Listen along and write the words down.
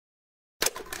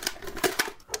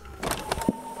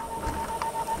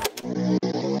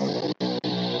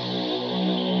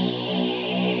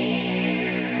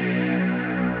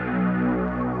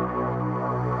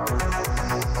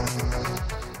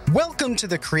Welcome to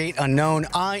the Create Unknown.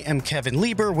 I am Kevin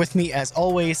Lieber. With me, as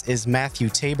always, is Matthew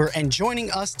Tabor. And joining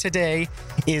us today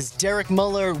is Derek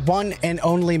Muller, one and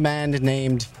only man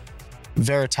named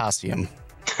Veritasium.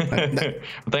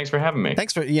 Thanks for having me.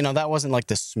 Thanks for, that wasn't like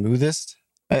the smoothest.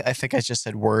 I think I just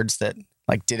said words that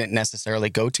like didn't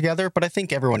necessarily go together, but I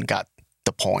think everyone got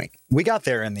the point. We got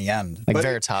there in the end. Like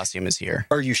Veritasium is here.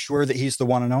 Are you sure that he's the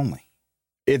one and only?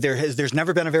 There's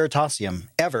never been a Veritasium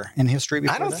ever in history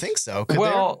before. I don't think so.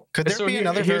 Could there be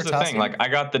another here's Veritasium? The thing. Like, I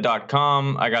got the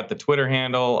 .com, I got the Twitter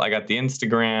handle, I got the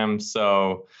Instagram.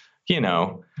 So,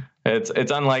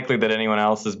 it's unlikely that anyone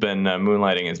else has been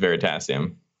moonlighting as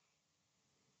Veritasium.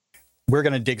 We're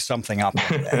going to dig something up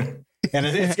today. And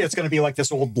it's going to be like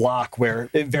this old block where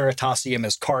Veritasium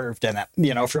is carved in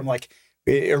it, from like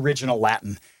original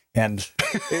Latin. And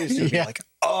it's going to be like,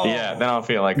 oh. Yeah, then I'll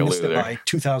feel like a loser. By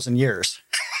 2,000 years.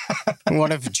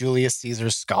 One of Julius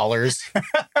Caesar's scholars.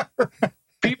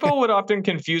 People would often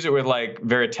confuse it with like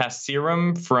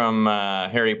Veritasium from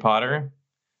Harry Potter.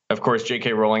 Of course,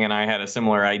 J.K. Rowling and I had a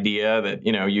similar idea that,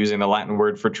 using the Latin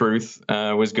word for truth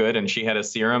was good. And she had a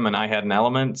serum and I had an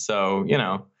element. So,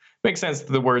 makes sense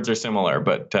that the words are similar.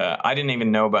 But I didn't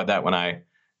even know about that when I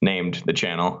named the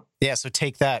channel. Yeah, so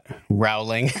take that,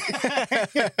 Rowling.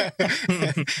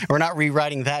 We're not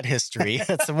rewriting that history.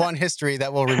 That's the one history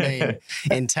that will remain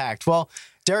intact. Well,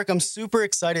 Derek, I'm super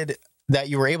excited that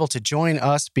you were able to join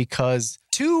us because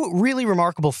two really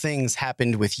remarkable things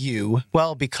happened with you.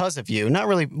 Well, because of you. Not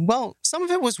really. Well, some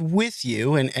of it was with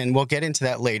you, and we'll get into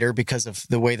that later because of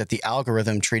the way that the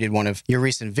algorithm treated one of your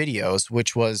recent videos,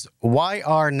 which was, why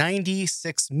are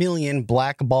 96 million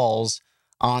black balls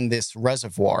on this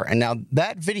reservoir? And now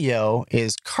that video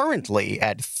is currently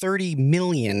at 30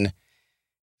 million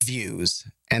views.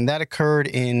 And that occurred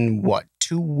in,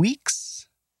 2 weeks,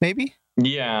 maybe?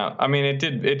 Yeah, I mean, it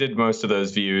did most of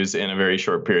those views in a very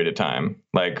short period of time.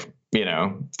 Like,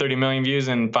 30 million views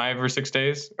in 5 or 6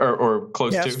 days or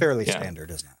close to. Yeah, it's fairly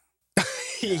standard, isn't it?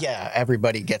 Yeah,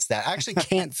 everybody gets that. I actually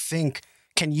can't think.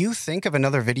 Can you think of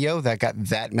another video that got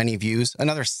that many views?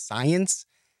 Another science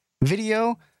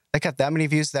video that got that many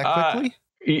views that quickly?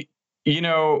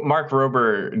 Mark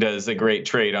Rober does a great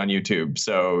trade on YouTube.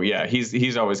 So yeah,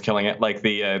 he's always killing it. Like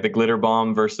the glitter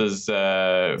bomb versus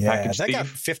package that thief. got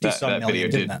 50-some million, video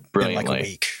did brilliantly. In like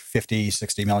a week. 50,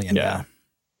 60 million. Yeah.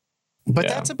 But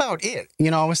that's about it.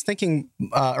 I was thinking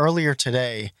earlier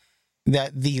today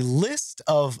that the list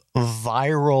of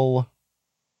viral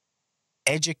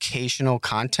educational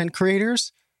content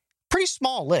creators, pretty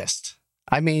small list.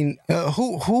 I mean,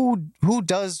 who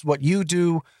does what you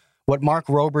do, what Mark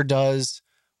Rober does,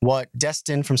 what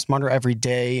Destin from Smarter Every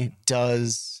Day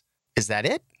does? Is that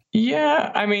it?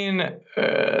 Yeah, I mean,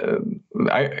 there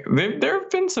have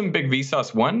been some big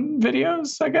Vsauce 1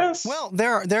 videos, I guess. Well,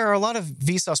 there are a lot of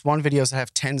Vsauce 1 videos that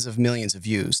have tens of millions of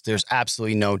views. There's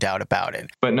absolutely no doubt about it.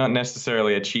 But not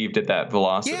necessarily achieved at that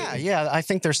velocity. Yeah. I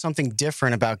think there's something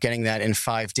different about getting that in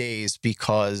 5 days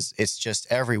because it's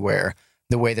just everywhere.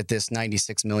 The way that this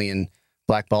 96 million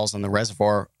black balls on the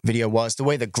reservoir video was, the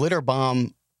way the glitter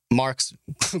bomb, Mark's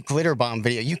glitter bomb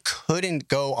video, you couldn't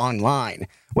go online.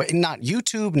 Not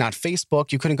YouTube, not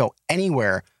Facebook. You couldn't go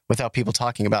anywhere without people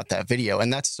talking about that video.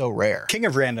 And that's so rare. King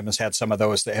of Random has had some of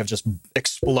those that have just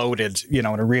exploded, in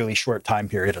a really short time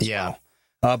period as well.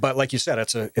 But like you said,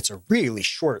 it's a really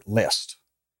short list.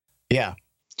 Yeah.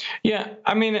 Yeah,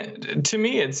 I mean, to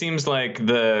me, it seems like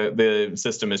the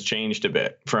system has changed a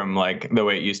bit from like the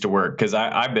way it used to work. Because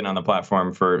I've been on the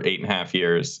platform for 8.5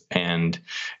 years, and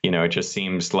it just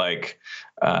seems like,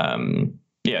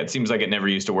 it seems like it never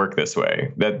used to work this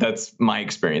way. That's my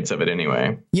experience of it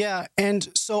anyway. Yeah, and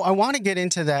so I want to get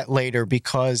into that later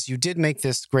because you did make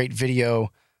this great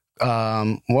video.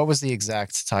 What was the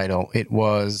exact title? It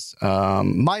was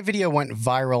My Video Went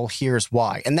Viral, Here's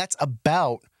Why, and that's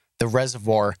about the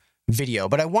reservoir video.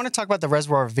 But I want to talk about the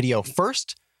reservoir video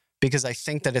first because I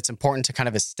think that it's important to kind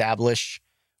of establish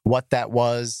what that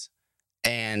was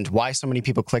and why so many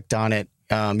people clicked on it.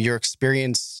 Your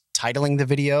experience titling the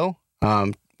video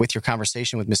with your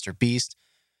conversation with Mr. Beast.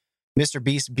 Mr.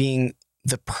 Beast being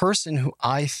the person who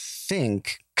I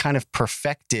think kind of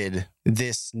perfected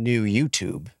this new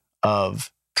YouTube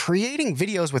of creating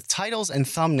videos with titles and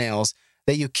thumbnails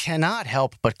that you cannot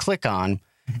help but click on,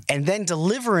 and then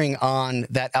delivering on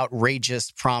that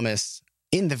outrageous promise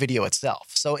in the video itself.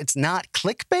 So it's not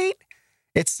clickbait,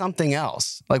 it's something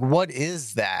else. Like, what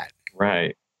is that?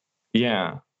 Right.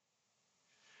 Yeah.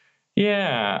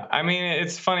 Yeah. I mean,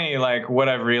 it's funny, like what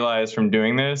I've realized from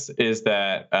doing this is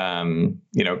that,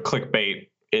 clickbait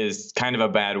is kind of a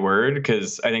bad word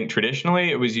because I think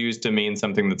traditionally it was used to mean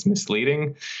something that's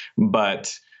misleading.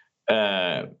 But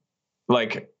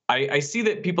like, I see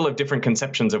that people have different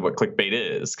conceptions of what clickbait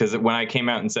is. Because when I came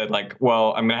out and said, like,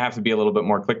 well, I'm going to have to be a little bit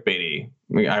more clickbaity,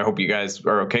 I hope you guys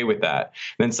are okay with that.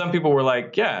 Then some people were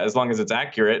like, yeah, as long as it's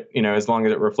accurate, as long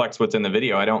as it reflects what's in the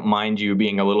video, I don't mind you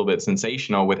being a little bit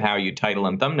sensational with how you title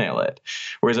and thumbnail it.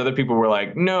 Whereas other people were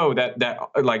like, no, that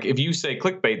like, if you say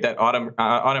clickbait, that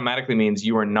automatically means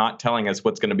you are not telling us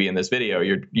what's going to be in this video.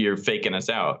 You're faking us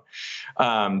out.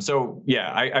 So yeah,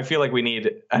 I feel like we need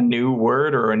a new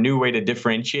word or a new way to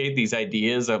differentiate these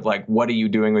ideas of like, what are you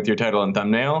doing with your title and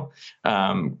thumbnail?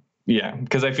 Yeah,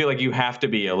 because I feel like you have to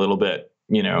be a little bit,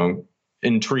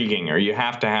 intriguing, or you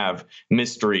have to have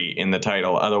mystery in the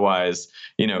title. Otherwise,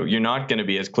 you're not going to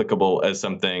be as clickable as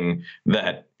something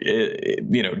that,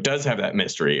 does have that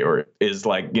mystery, or is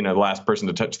like, the last person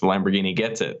to touch the Lamborghini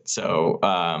gets it. So,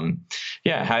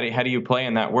 yeah, how do you play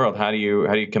in that world? How do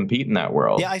you compete in that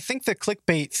world? Yeah, I think the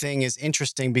clickbait thing is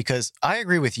interesting because I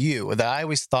agree with you that I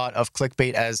always thought of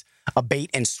clickbait as a bait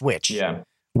and switch. Yeah.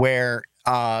 Where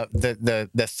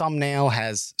the thumbnail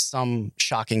has some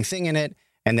shocking thing in it,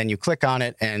 and then you click on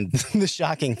it, and the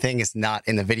shocking thing is not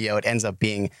in the video. It ends up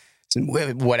being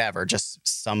whatever, just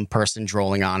some person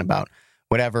drolling on about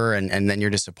whatever, and then you're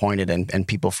disappointed, and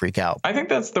people freak out. I think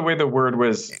that's the way the word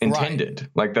was intended. Right.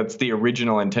 Like, that's the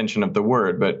original intention of the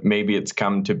word, but maybe it's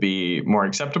come to be more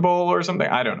acceptable or something.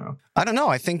 I don't know.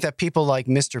 I think that people like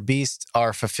Mr. Beast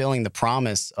are fulfilling the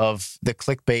promise of the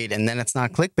clickbait, and then it's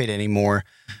not clickbait anymore.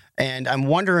 And I'm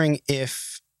wondering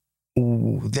if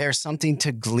there's something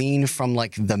to glean from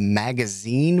like the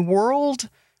magazine world,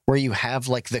 where you have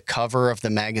like the cover of the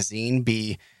magazine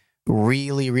be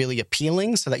really, really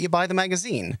appealing so that you buy the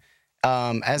magazine,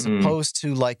 as opposed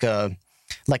to like a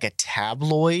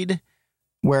tabloid,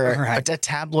 where a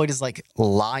tabloid is like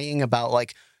lying about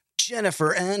like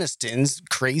Jennifer Aniston's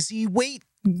crazy weight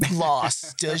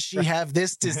loss. Does she have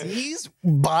this disease?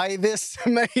 Buy this,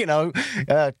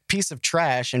 piece of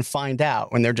trash and find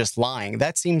out, when they're just lying.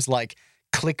 That seems like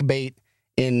clickbait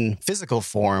in physical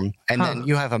form. And then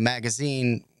you have a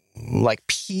magazine like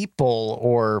People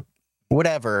or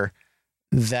whatever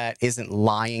that isn't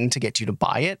lying to get you to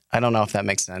buy it. I don't know if that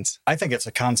makes sense. I think it's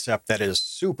a concept that is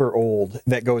super old,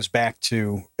 that goes back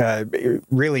to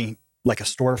really like a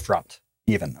storefront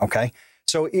even, okay?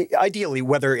 So ideally,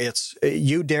 whether it's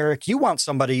you, Derek, you want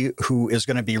somebody who is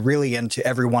going to be really into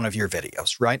every one of your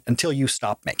videos, right? Until you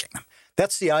stop making them.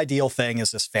 That's the ideal thing,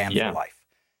 is this fan for life.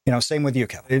 Same with you,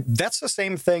 Kevin. That's the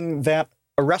same thing that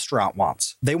a restaurant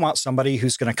wants. They want somebody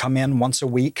who's going to come in once a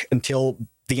week until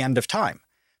the end of time.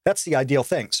 That's the ideal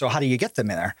thing. So how do you get them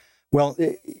in there? Well,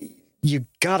 you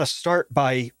got to start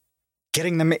by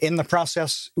getting them in the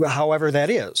process, however that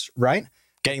is, right?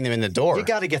 Getting them in the door. You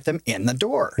got to get them in the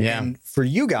door. Yeah. And for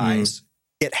you guys,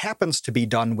 it happens to be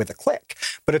done with a click.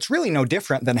 But it's really no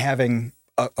different than having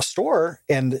a store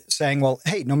and saying, well,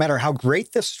 hey, no matter how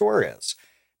great this store is,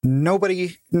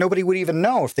 nobody would even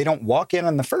know if they don't walk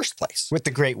in the first place. With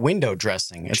the great window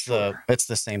dressing, it's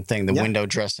the same thing. The window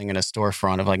dressing in a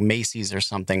storefront of like Macy's or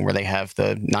something, where they have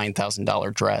the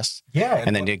 $9,000 dress,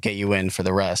 and then to get you in for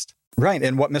the rest. Right,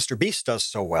 and what Mr. Beast does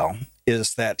so well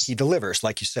is that he delivers,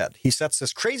 like you said. He sets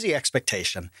this crazy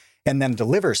expectation and then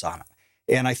delivers on it.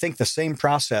 And I think the same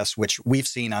process, which we've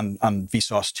seen on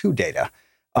Vsauce 2 data,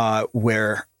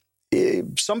 where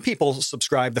some people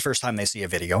subscribe the first time they see a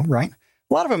video, right?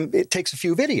 A lot of them, it takes a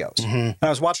few videos. And I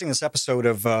was watching this episode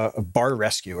of Bar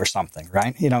Rescue or something,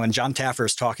 right? And John Taffer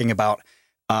is talking about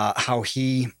how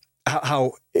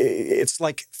it's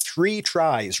like 3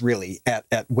 tries really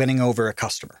at winning over a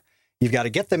customer. You've got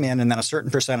to get them in, and then a certain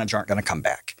percentage aren't going to come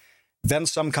back. Then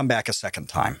some come back a second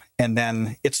time. And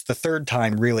then it's the third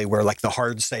time really where like the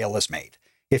hard sale is made.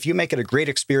 If you make it a great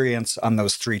experience on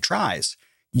those 3 tries,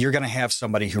 you're going to have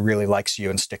somebody who really likes you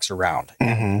and sticks around.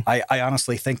 And I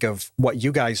honestly think of what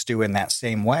you guys do in that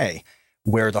same way,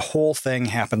 where the whole thing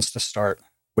happens to start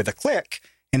with a click.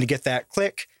 And to get that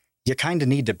click, you kind of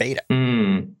need to bait it.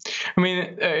 I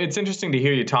mean, it's interesting to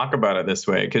hear you talk about it this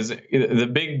way, because the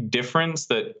big difference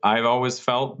that I've always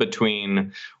felt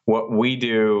between what we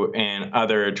do and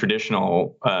other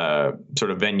traditional sort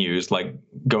of venues, like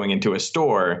going into a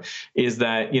store, is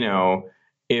that,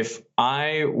 if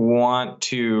I want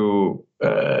to,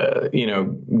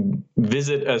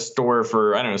 visit a store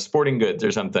for, I don't know, sporting goods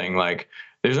or something, like,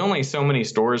 there's only so many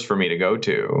stores for me to go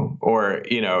to. Or,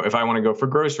 if I want to go for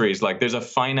groceries, like, there's a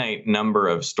finite number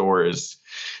of stores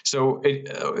So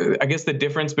I guess the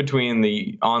difference between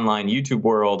the online YouTube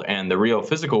world and the real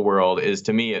physical world is,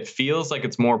 to me, it feels like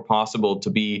it's more possible to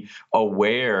be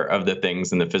aware of the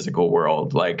things in the physical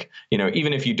world. Like,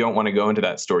 even if you don't want to go into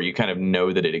that store, you kind of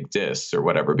know that it exists or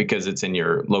whatever because it's in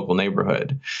your local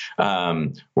neighborhood.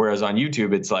 Whereas on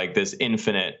YouTube, it's like this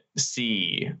infinite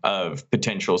sea of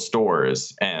potential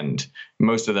stores, and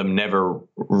most of them never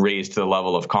raise to the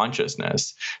level of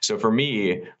consciousness. So for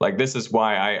me, like, this is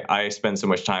why I spend so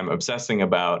much time obsessing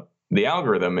about the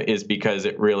algorithm, is because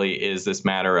it really is this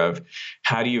matter of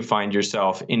how do you find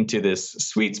yourself into this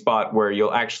sweet spot where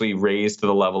you'll actually raise to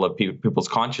the level of people's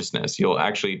consciousness. You'll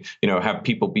actually, have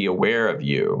people be aware of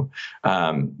you,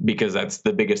 because that's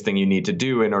the biggest thing you need to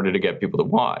do in order to get people to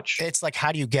watch. It's like,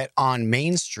 how do you get on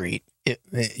Main Street?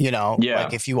 Yeah.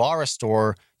 Like, if you are a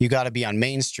store, you got to be on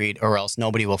Main Street or else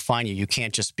nobody will find you. You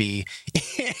can't just be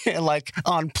like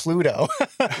on Pluto.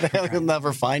 They'll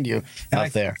never find you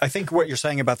out there. I think what you're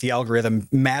saying about the algorithm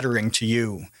mattering to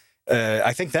you,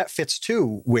 I think that fits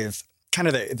too with kind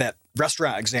of that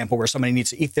restaurant example where somebody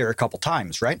needs to eat there a couple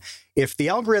times, right? If the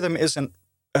algorithm isn't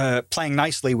playing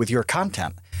nicely with your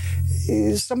content,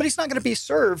 somebody's not going to be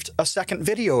served a second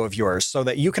video of yours so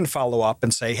that you can follow up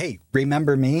and say, hey,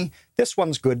 remember me? This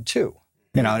one's good too,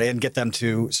 and get them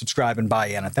to subscribe and buy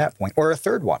in at that point, or a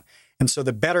third one. And so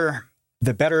the better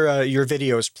your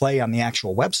videos play on the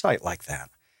actual website like that,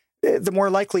 the more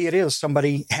likely it is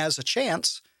somebody has a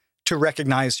chance to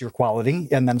recognize your quality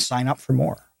and then sign up for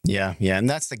more. Yeah, and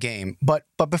that's the game. But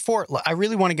before, I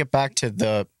really want to get back to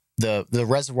the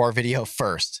reservoir video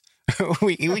first.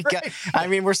 we got, I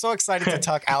mean, we're so excited to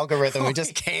talk algorithm. We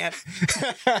just can't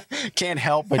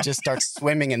help but just start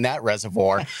swimming in that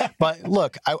reservoir. But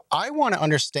look, I want to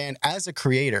understand, as a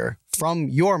creator, from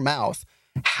your mouth,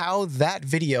 how that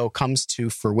video comes to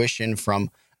fruition from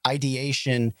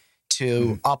ideation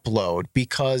to upload,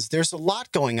 because there's a lot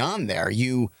going on there.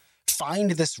 You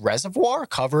find this reservoir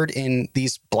covered in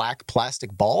these black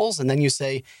plastic balls, and then you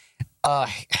say,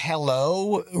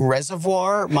 hello,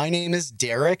 reservoir. My name is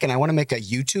Derek, and I want to make a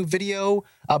YouTube video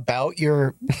about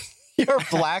your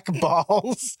black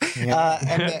balls. Yeah.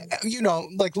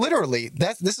 And like, literally,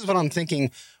 this is what I'm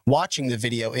thinking watching the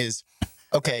video is,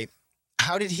 okay,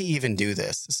 how did he even do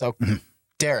this? So,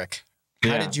 Derek,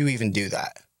 how did you even do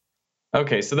that?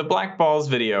 Okay, so the black balls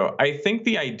video, I think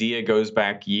the idea goes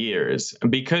back years,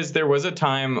 because there was a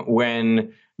time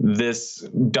when this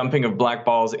dumping of black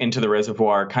balls into the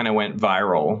reservoir kind of went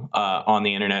viral on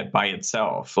the internet by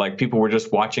itself. Like, people were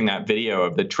just watching that video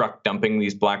of the truck dumping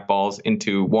these black balls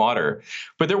into water.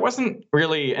 But there wasn't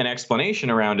really an explanation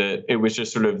around it. It was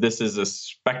just sort of, this is a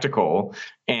spectacle,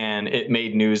 and it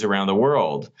made news around the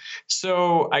world.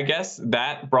 So I guess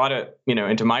that brought it,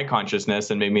 into my consciousness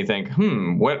and made me think,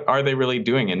 what are they really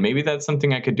doing? And maybe that's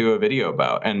something I could do a video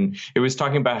about. And it was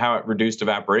talking about how it reduced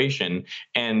evaporation,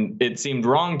 and it seemed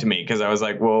wrong to me because I was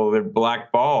like, well, they're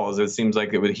black balls. It seems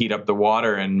like it would heat up the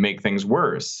water and make things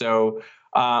worse. So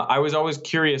I was always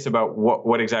curious about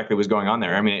what exactly was going on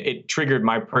there. I mean, it triggered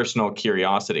my personal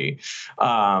curiosity,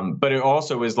 but it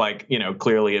also was like,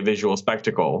 clearly a visual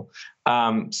spectacle.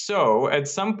 So at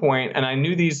some point, and I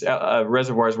knew these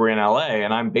reservoirs were in LA,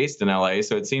 and I'm based in LA,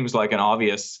 so it seems like an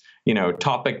obvious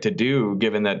topic to do,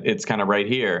 given that it's kind of right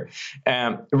here.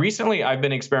 Recently, I've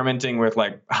been experimenting with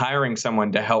like hiring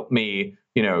someone to help me,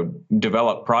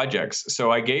 develop projects.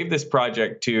 So I gave this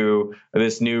project to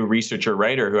this new researcher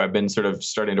writer who I've been sort of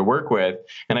starting to work with.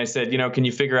 And I said, can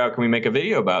you figure out, can we make a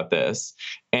video about this?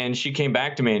 And she came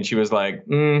back to me and she was like,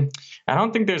 I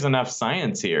don't think there's enough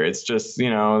science here. It's just,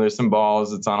 there's some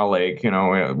balls, it's on a lake,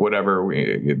 whatever,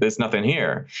 there's nothing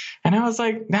here. And I was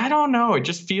like, I don't know. It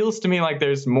just feels to me like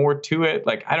there's more to it.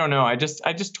 Like, I don't know. I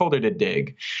just told her to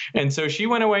dig. And so she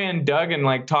went away and dug and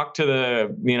like talked to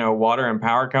the, water and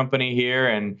power company here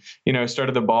and,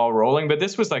 started the ball rolling. But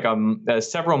this was like a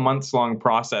several months long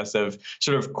process of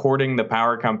sort of courting the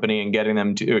power company and getting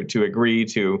them to agree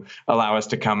to allow us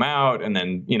to come out and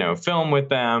then, film with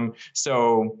them.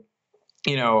 So,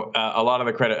 a lot of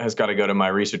the credit has got to go to my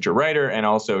researcher writer and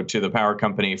also to the power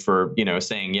company for,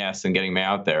 saying yes and getting me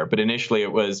out there. But initially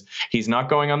it was, he's not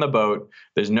going on the boat.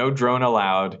 There's no drone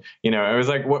allowed. It was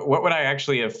like, what would I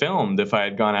actually have filmed if I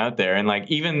had gone out there? And like,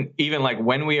 even like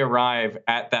when we arrive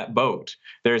at that boat,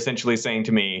 they're essentially saying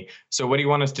to me, so what do you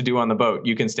want us to do on the boat?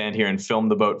 You can stand here and film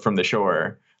the boat from the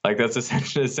shore. Like, that's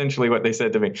essentially what they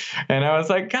said to me. And I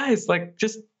was like, guys, like,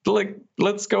 just like,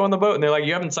 let's go on the boat. And they're like,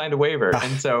 you haven't signed a waiver.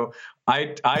 And so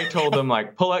I told them,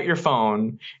 like, pull out your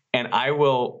phone and I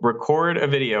will record a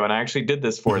video. And I actually did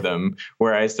this for them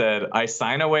where I said, I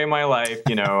sign away my life.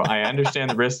 You know, I understand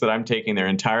the risks that I'm taking. They're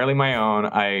entirely my own.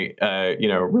 I, you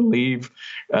know, relieve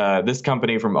this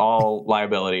company from all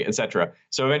liability, etc.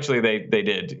 So eventually they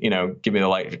did, you know, give me the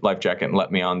life jacket and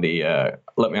let me on the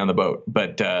boat.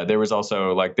 But there was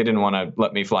also, like, they didn't want to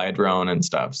let me fly a drone and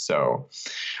stuff. So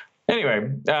anyway,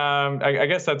 I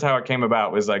guess that's how it came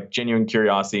about, was like genuine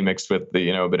curiosity mixed with the,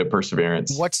 you know, a bit of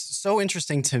perseverance. What's so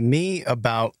interesting to me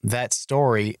about that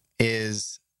story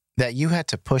is that you had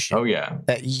to push it. Oh, yeah.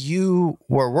 That you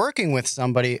were working with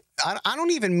somebody. I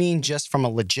don't even mean just from a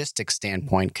logistics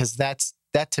standpoint, because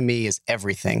that to me is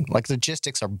everything. Like,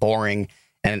 logistics are boring,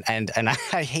 and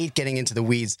I hate getting into the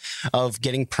weeds of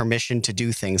getting permission to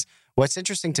do things. What's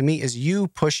interesting to me is you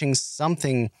pushing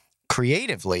something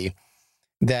creatively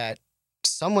that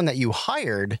someone that you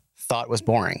hired thought was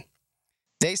boring.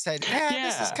 They said,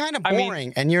 this is kind of boring. I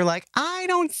mean, and you're like, I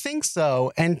don't think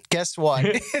so. And guess what?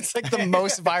 It's like the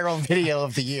most viral video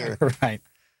of the year. Right.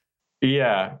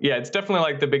 Yeah. Yeah. It's definitely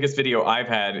like the biggest video I've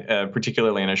had,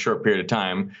 particularly in a short period of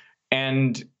time.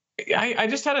 And I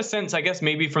just had a sense, I guess,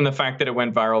 maybe from the fact that it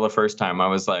went viral the first time. I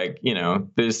was like, you know,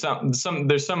 there's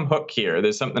some hook here.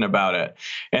 There's something about it.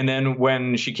 And then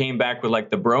when she came back with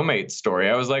like the bromate story,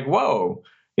 I was like, whoa,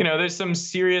 you know, there's some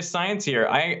serious science here.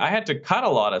 I had to cut a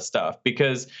lot of stuff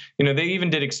because, you know, they even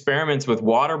did experiments with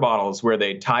water bottles where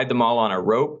they tied them all on a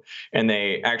rope and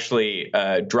they actually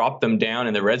dropped them down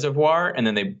in the reservoir. And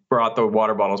then they brought the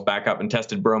water bottles back up and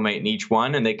tested bromate in each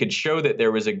one. And they could show that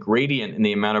there was a gradient in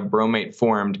the amount of bromate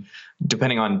formed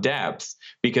depending on depth,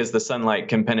 because the sunlight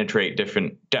can penetrate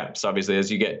different depths. Obviously,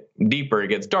 as you get deeper, it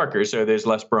gets darker. So there's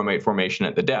less bromate formation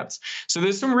at the depths. So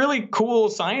there's some really cool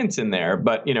science in there.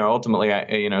 But, you know, ultimately,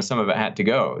 some of it had to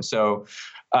go. So,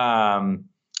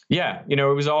 yeah, you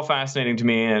know, it was all fascinating to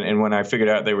me. And when I figured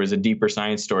out there was a deeper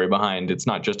science story behind, it's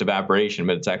not just evaporation,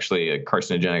 but it's actually a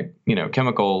carcinogenic, you know,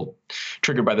 chemical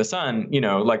triggered by the sun, you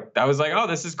know, like I was like, oh,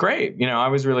 this is great. You know, I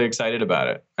was really excited about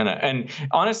it. And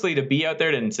honestly, to be out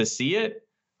there and to see it,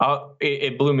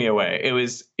 it blew me away. It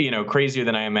was, you know, crazier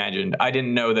than I imagined. I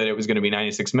didn't know that it was going to be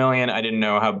 96 million. I didn't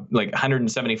know how like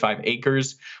 175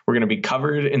 acres were going to be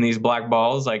covered in these black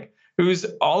balls. Like,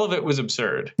 all of it was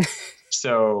absurd.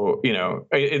 So, you know,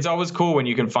 it's always cool when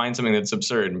you can find something that's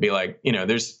absurd and be like, you know,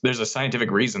 there's a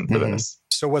scientific reason for this.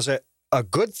 So was it a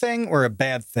good thing or a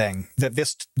bad thing that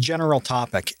this general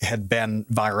topic had been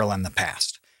viral in the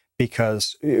past?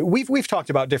 Because we've talked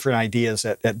about different ideas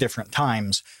at different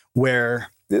times where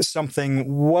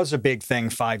something was a big thing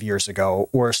 5 years ago,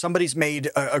 or somebody's made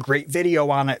a great video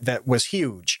on it that was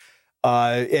huge.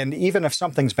 And even if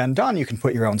something's been done, you can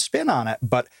put your own spin on it.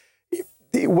 But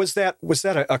was that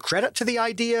a credit to the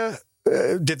idea?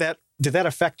 Did that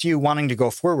affect you wanting to go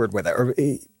forward with it? Or,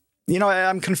 you know,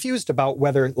 I'm confused about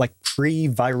whether like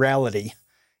pre-virality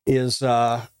is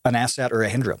an asset or a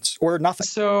hindrance or nothing.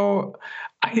 So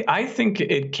I think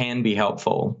it can be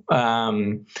helpful.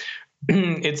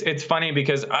 It's funny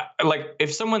because like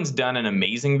if someone's done an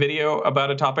amazing video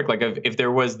about a topic, like if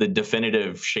there was the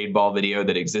definitive shade ball video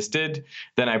that existed,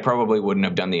 then I probably wouldn't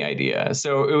have done the idea.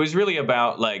 So it was really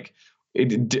about like,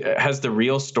 has the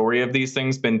real story of these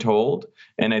things been told?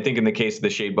 And I think in the case of the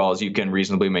shade balls, you can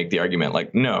reasonably make the argument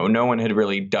like, no one had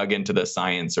really dug into the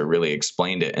science or really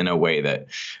explained it in a way that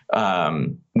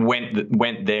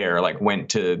went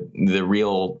to the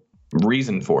real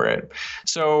reason for it.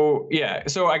 So yeah,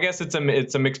 so I guess it's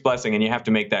a mixed blessing, and you have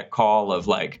to make that call of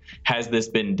like, has this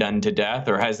been done to death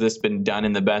or has this been done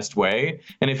in the best way?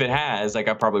 And if it has, like,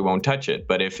 I probably won't touch it.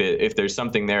 But if there's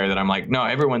something there that I'm like, no,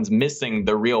 everyone's missing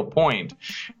the real point,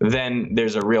 then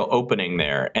there's a real opening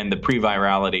there. And the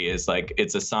pre-virality is like,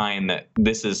 it's a sign that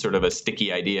this is sort of a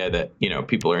sticky idea that, you know,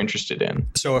 people are interested in.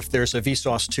 So if there's a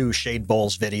Vsauce 2 Shade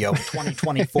Balls video in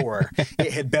 2024,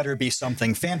 it had better be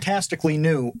something fantastically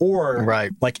new or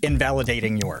like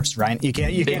invalidating yours, right? You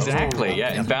can't exactly.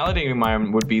 Yeah, invalidating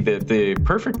mine would be the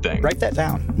perfect thing. Write that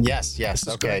down. Yes.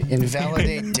 Okay.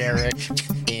 Invalidate Derek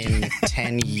in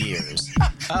 10 years.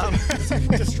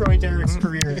 Destroy Derek's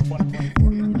career in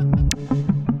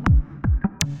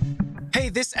 2024. Hey,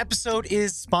 this episode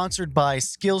is sponsored by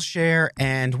Skillshare,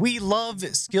 and we love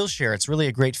Skillshare. It's really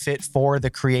a great fit for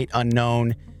the Create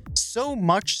Unknown. So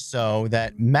much so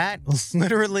that Matt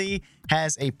literally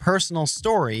has a personal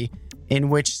story in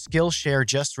which Skillshare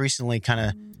just recently kind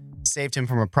of saved him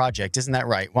from a project. Isn't that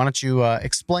right? Why don't you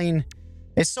explain?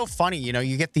 It's so funny, you know,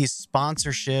 you get these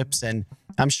sponsorships, and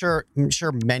I'm sure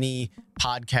many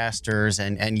podcasters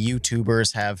and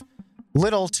YouTubers have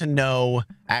little to no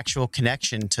actual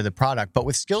connection to the product. But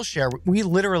with Skillshare, we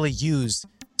literally use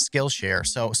Skillshare.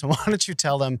 So why don't you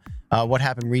tell them what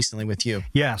happened recently with you?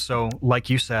 Yeah, so like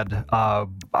you said,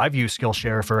 I've used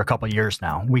Skillshare for a couple of years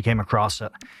now. We came across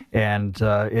it, and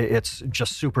it's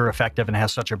just super effective and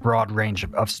has such a broad range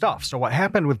of stuff. So what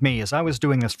happened with me is I was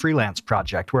doing this freelance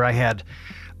project where I had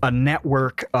a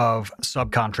network of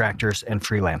subcontractors and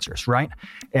freelancers, right?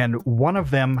 And one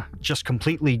of them just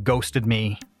completely ghosted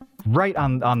me right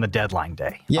on the deadline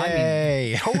day. Yay! I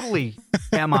mean, totally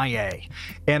MIA.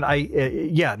 And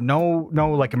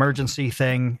no like emergency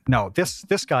thing. No,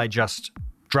 this guy just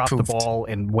dropped the ball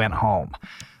and went home.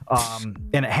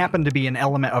 And it happened to be an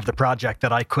element of the project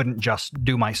that I couldn't just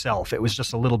do myself. It was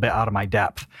just a little bit out of my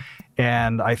depth.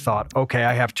 And I thought, okay,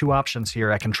 I have two options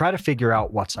here. I can try to figure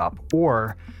out what's up,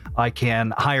 or I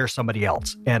can hire somebody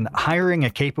else. And hiring a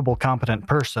capable, competent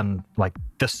person like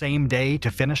the same day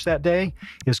to finish that day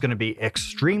is going to be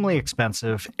extremely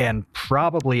expensive, and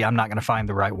probably I'm not going to find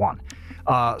the right one.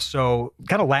 So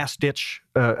kind of last ditch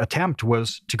attempt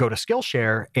was to go to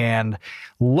Skillshare and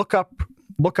look up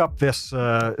this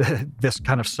this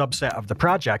kind of subset of the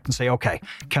project and say, okay,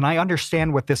 can I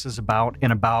understand what this is about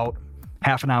in about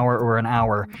half an hour or an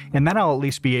hour, and then I'll at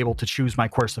least be able to choose my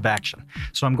course of action.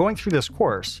 So I'm going through this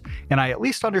course, and I at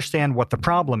least understand what the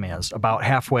problem is about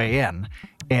halfway in,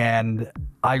 and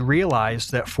I realize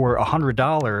that for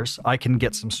 $100, I can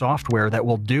get some software that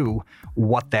will do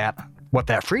what that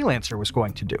freelancer was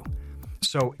going to do.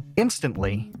 So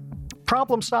instantly,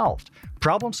 problem solved,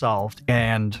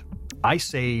 and I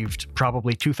saved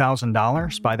probably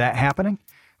 $2,000 by that happening,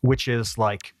 which is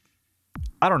like,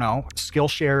 I don't know,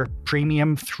 Skillshare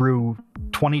Premium through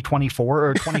 2024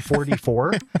 or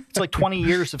 2044. It's like 20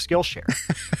 years of Skillshare.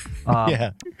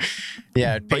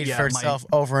 It paid for itself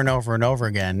over and over and over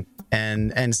again,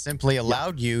 and simply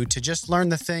allowed you to just learn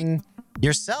the thing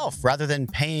yourself rather than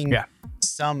paying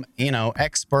some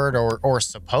expert or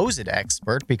supposed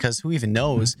expert, because who even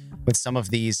knows with some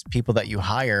of these people that you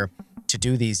hire to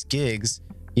do these gigs.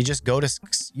 You just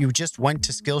went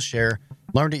to Skillshare,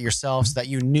 learned it yourself so that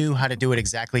you knew how to do it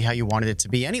exactly how you wanted it to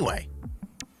be anyway.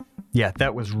 Yeah,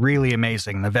 that was really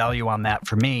amazing. The value on that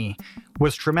for me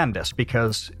was tremendous,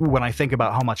 because when I think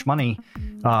about how much money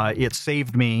it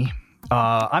saved me,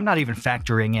 I'm not even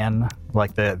factoring in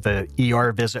like the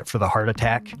ER visit for the heart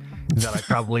attack that I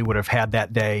probably would have had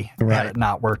that day had it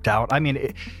not worked out. I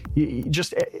mean,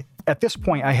 at this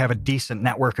point, I have a decent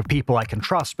network of people I can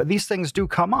trust, but these things do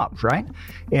come up, right?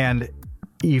 And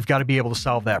you've got to be able to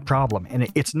solve that problem. And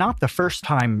it's not the first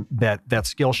time that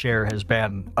Skillshare has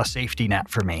been a safety net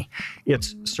for me.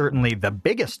 It's certainly the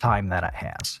biggest time that it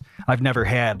has. I've never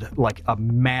had like a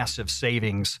massive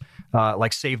savings,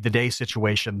 like save the day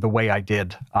situation the way I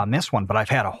did on this one, but I've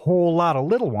had a whole lot of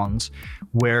little ones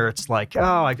where it's like,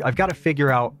 oh, I've got to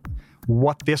figure out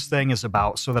what this thing is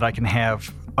about so that I can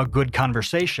have a good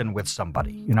conversation with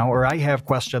somebody, or I have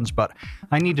questions, but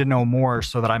I need to know more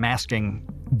so that I'm asking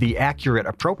the accurate,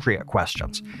 appropriate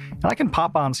questions. And I can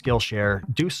pop on Skillshare,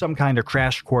 do some kind of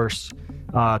crash course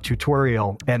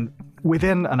tutorial, and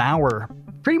within an hour,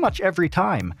 pretty much every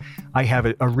time, I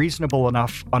have a reasonable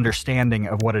enough understanding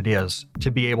of what it is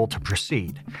to be able to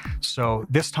proceed. So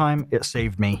this time it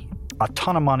saved me a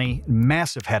ton of money,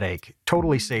 massive headache,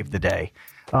 totally saved the day.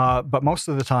 But most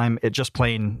of the time, it just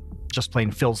plain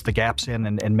fills the gaps in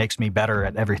and makes me better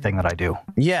at everything that I do.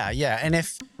 Yeah. And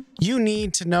if you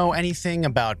need to know anything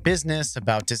about business,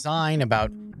 about design,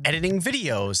 about editing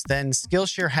videos, then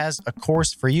Skillshare has a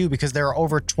course for you, because there are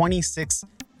over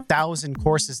 26,000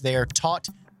 courses there taught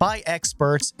by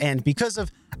experts. And because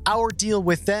of our deal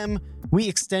with them, we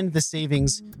extend the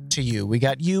savings to you. We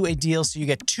got you a deal, so you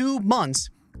get 2 months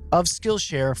of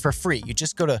Skillshare for free. You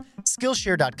just go to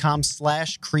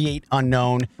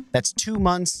Skillshare.com/createunknown. That's 2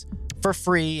 months for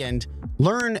free, and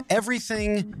learn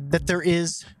everything that there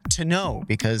is to know,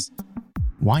 because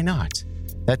why not?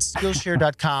 That's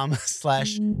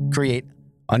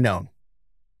Skillshare.com/createunknown.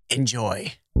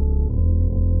 Enjoy.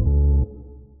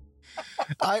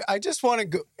 I just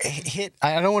want to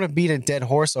I don't want to beat a dead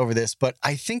horse over this, but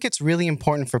I think it's really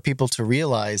important for people to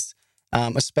realize,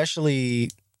 especially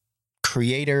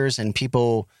creators and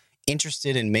people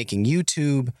interested in making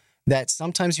YouTube, that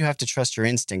sometimes you have to trust your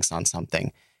instincts on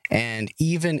something. And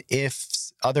even if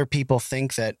other people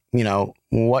think that,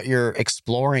 what you're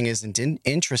exploring isn't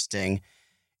interesting,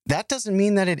 that doesn't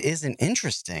mean that it isn't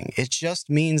interesting. It just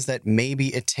means that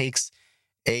maybe it takes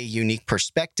a unique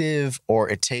perspective, or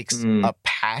it takes a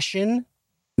passion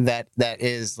that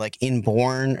is like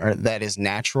inborn, or that is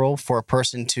natural for a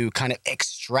person to kind of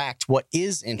extract what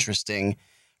is interesting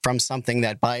from something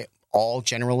that by all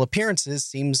general appearances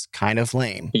seems kind of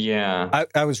lame. Yeah.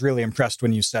 I was really impressed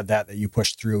when you said that you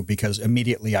pushed through, because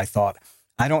immediately I thought,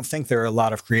 I don't think there are a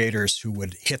lot of creators who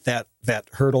would hit that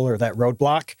hurdle or that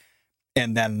roadblock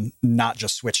and then not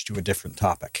just switch to a different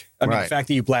topic. I mean, the fact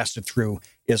that you blasted through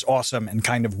is awesome, and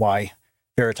kind of why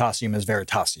Veritasium is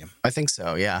Veritasium. I think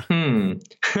so, yeah.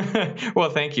 Well,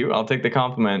 thank you. I'll take the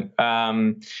compliment.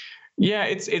 Yeah,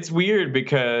 it's weird,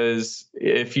 because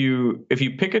if you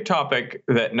pick a topic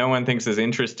that no one thinks is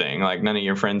interesting, like none of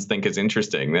your friends think is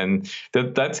interesting, then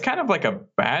that's kind of like a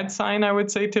bad sign, I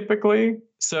would say, typically.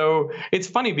 So it's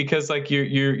funny, because like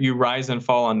you rise and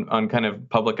fall on kind of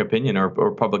public opinion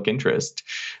or public interest.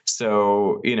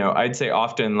 So, you know, I'd say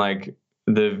often like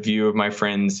the view of my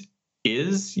friends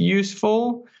is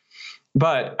useful.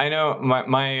 But I know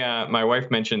my wife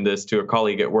mentioned this to a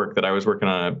colleague at work, that I was working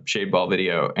on a shade ball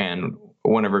video, and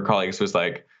one of her colleagues was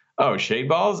like, "Oh, shade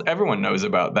balls? Everyone knows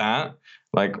about that.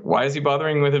 Like, why is he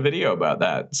bothering with a video about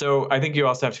that?" So I think you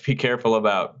also have to be careful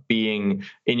about being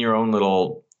in your own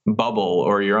little bubble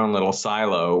or your own little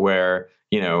silo where,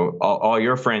 you know, all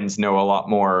your friends know a lot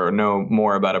more or know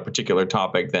more about a particular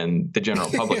topic than the general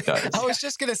public does. I was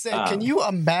just going to say, can you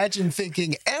imagine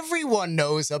thinking everyone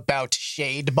knows about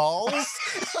shade balls?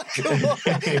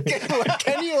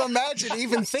 Can you imagine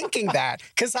even thinking that?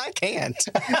 Because I can't.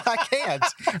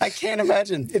 I can't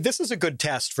imagine. This is a good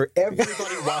test for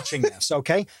everybody watching this,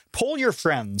 okay? Poll your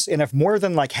friends, and if more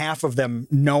than like half of them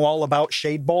know all about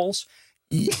shade balls,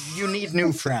 you need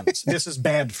new friends. This is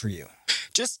bad for you.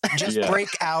 Just break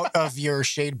out of your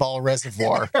shade ball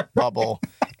reservoir bubble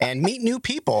and meet new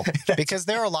people, because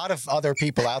there are a lot of other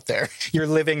people out there. You're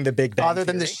living the Big Bang other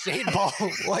than the theory. shade ball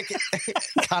like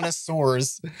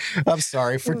connoisseurs. I'm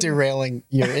sorry for derailing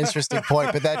your interesting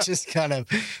point, but that just kind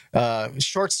of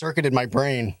short-circuited my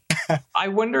brain. I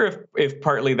wonder if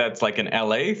partly that's like an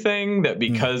LA thing, that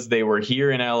because they were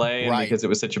here in LA and because it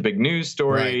was such a big news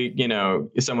story, you know,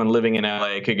 someone living in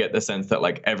LA could get the sense that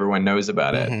like everyone knows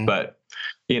about it. But,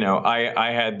 you know,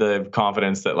 I had the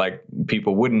confidence that like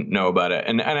people wouldn't know about it.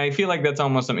 And I feel like that's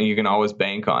almost something you can always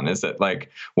bank on, is that like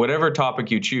whatever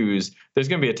topic you choose, there's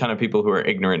going to be a ton of people who are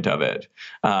ignorant of it.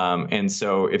 And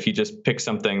so if you just pick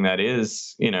something that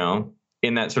is, you know,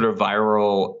 in that sort of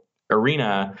viral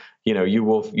arena, you know, you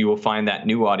will find that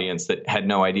new audience that had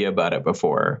no idea about it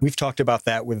before. We've talked about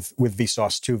that with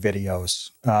Vsauce 2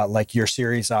 videos, like your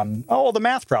series on all the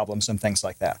math problems and things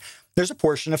like that. There's a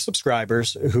portion of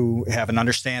subscribers who have an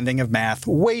understanding of math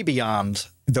way beyond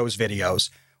those videos,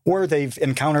 or they've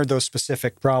encountered those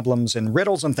specific problems and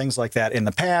riddles and things like that in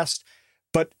the past.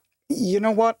 But you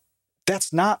know what?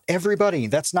 That's not everybody.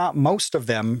 That's not most of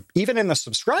them, even in the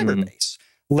subscriber base,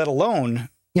 let alone,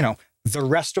 you know, the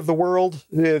rest of the world,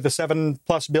 the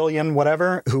 7+ billion,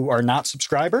 whatever, who are not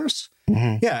subscribers.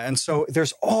 Yeah, and so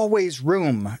there's always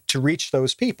room to reach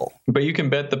those people. But you can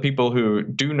bet the people who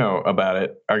do know about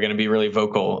it are going to be really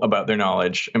vocal about their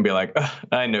knowledge and be like,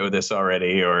 I know this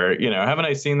already, or, you know, haven't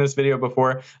I seen this video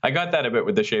before? I got that a bit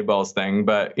with the shade balls thing,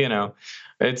 but, you know,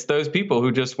 it's those people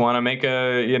who just want to make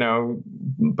a, you know,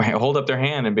 hold up their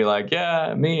hand and be like,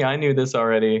 yeah, me, I knew this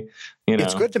already. You know,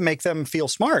 it's good to make them feel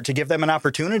smart, to give them an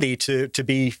opportunity to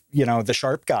be, you know, the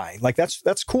sharp guy. Like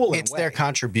that's cool. It's their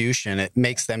contribution. It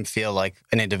makes them feel like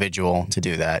an individual to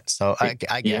do that. So I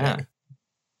get it.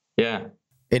 Yeah.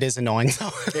 It is annoying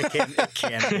though. It can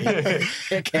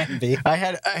be. It can be. I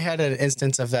had an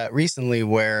instance of that recently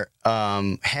where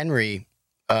Henry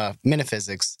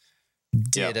Miniphysics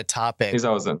did a topic. He's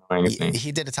always annoying.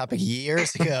 He did a topic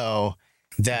years ago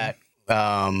that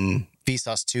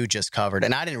Vsauce 2 just covered,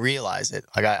 and I didn't realize it.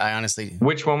 Like I honestly.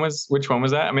 Which one was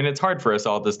that? I mean, it's hard for us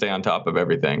all to stay on top of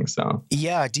everything. So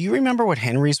yeah. Do you remember what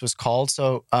Henry's was called?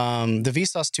 So the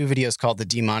Vsauce 2 video is called the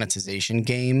Demonetization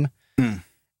Game,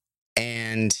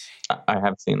 and I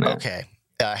have seen that. Okay.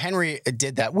 Henry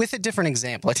did that with a different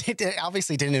example. It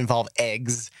obviously didn't involve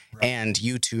eggs and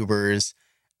YouTubers.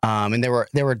 And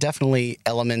there were definitely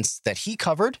elements that he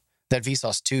covered that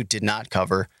Vsauce 2 did not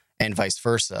cover, and vice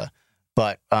versa.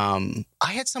 But I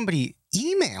had somebody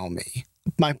email me,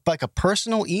 like a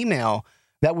personal email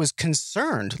that was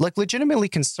concerned, like legitimately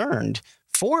concerned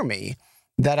for me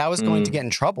that I was going to get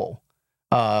in trouble.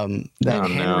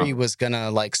 Henry was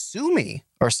gonna like sue me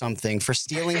or something for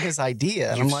stealing his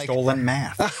idea. And I'm like, stolen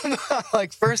math.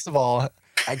 Like, first of all,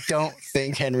 I don't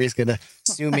think Henry's gonna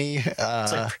sue me.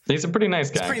 He's a pretty nice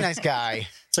guy. He's a pretty nice guy.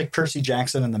 It's like Percy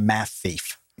Jackson and the Math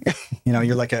Thief. You know,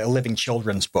 you're like a living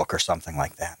children's book or something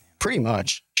like that. Pretty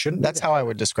much. That's how I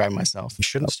would describe myself. You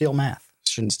shouldn't steal math.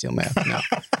 Shouldn't steal math. No.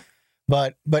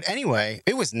 But anyway,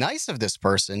 it was nice of this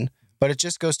person. But it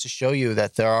just goes to show you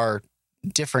that there are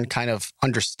different kind of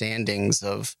understandings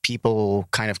of people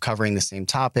kind of covering the same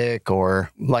topic.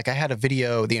 Or like I had a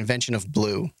video, The Invention of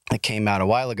Blue, that came out a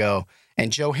while ago.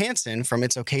 And Joe Hansen from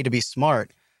It's Okay to Be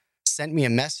Smart sent me a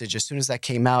message as soon as that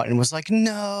came out and was like,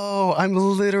 no, I'm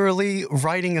literally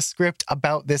writing a script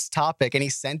about this topic. And he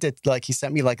sent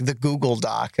me like the Google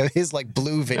Doc of his like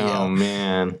Blue video. Oh,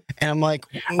 man. And I'm like,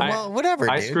 well, whatever,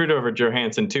 I dude. screwed over Joe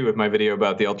Hansen, too, with my video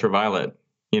about the ultraviolet.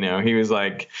 You know, he was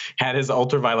like, had his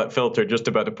ultraviolet filter, just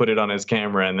about to put it on his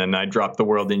camera, and then I dropped the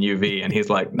world in UV, and he's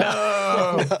like,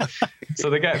 no. So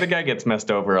the guy gets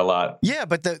messed over a lot. Yeah,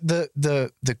 but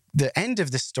the end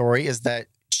of the story is that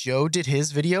Joe did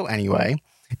his video anyway.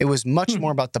 It was much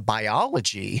more about the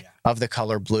biology of the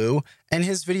color blue, and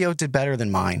his video did better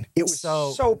than mine. It was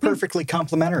so perfectly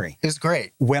complimentary. It was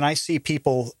great. When I see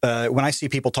people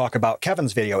talk about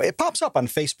Kevin's video, it pops up on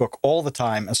Facebook all the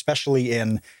time, especially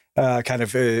in kind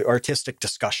of artistic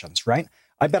discussions, right?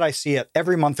 I bet I see it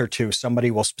every month or two.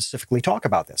 Somebody will specifically talk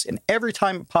about this, and every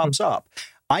time it pops up,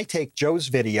 I take Joe's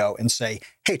video and say,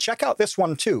 hey, check out this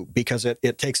one too, because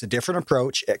it takes a different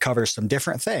approach. It covers some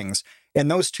different things.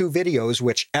 And those two videos,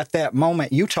 which at that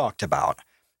moment you talked about,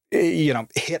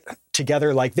 hit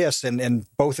together like this, and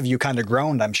both of you kind of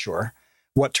groaned, I'm sure.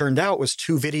 What turned out was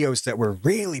two videos that were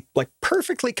really like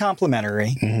perfectly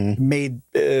complementary, made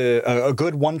a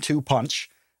good 1-2 punch.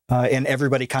 And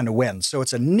everybody kind of wins. So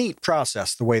it's a neat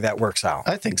process the way that works out.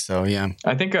 I think so, yeah.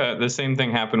 I think the same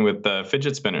thing happened with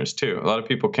fidget spinners, too. A lot of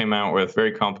people came out with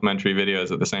very complimentary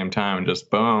videos at the same time, and just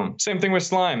boom. Same thing with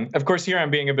slime. Of course, here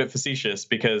I'm being a bit facetious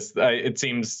because it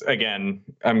seems, again,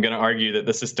 I'm going to argue that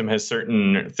the system has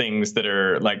certain things that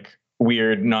are like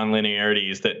weird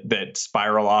nonlinearities that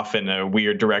spiral off in a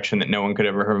weird direction that no one could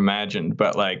ever have imagined.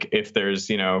 But like, if there's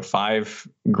 5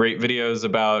 great videos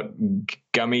about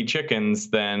gummy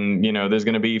chickens, then there's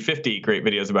going to be 50 great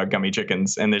videos about gummy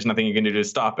chickens, and there's nothing you can do to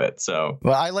stop it. So,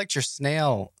 well, I liked your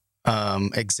snail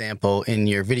example in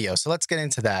your video, so let's get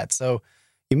into that. So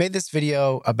you made this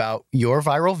video about your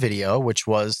viral video, which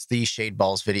was the Shade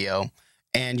Balls video,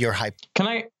 and your hype. Can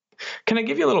I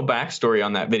give you a little backstory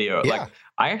on that video? Yeah. Like,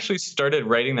 I actually started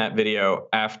writing that video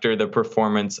after the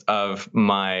performance of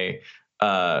my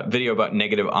video about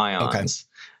negative ions. Okay.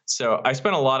 So I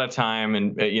spent a lot of time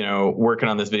and working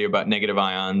on this video about negative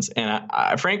ions, and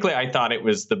frankly, I thought it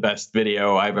was the best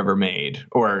video I've ever made,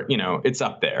 or it's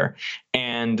up there.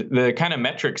 And the kind of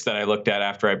metrics that I looked at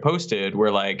after I posted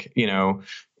were like,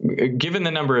 given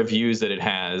the number of views that it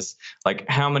has, like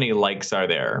how many likes are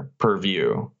there per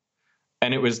view?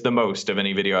 And it was the most of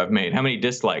any video I've made. How many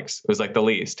dislikes? It was like the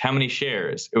least. How many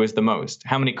shares? It was the most.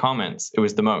 How many comments? It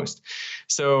was the most.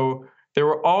 So there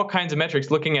were all kinds of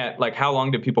metrics looking at like how long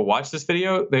did people watch this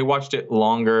video? They watched it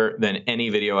longer than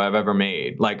any video I've ever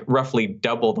made, like roughly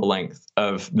double the length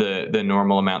of the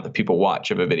normal amount that people watch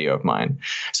of a video of mine.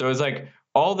 So it was like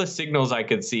all the signals I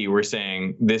could see were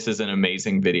saying this is an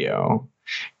amazing video.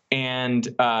 And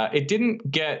it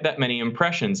didn't get that many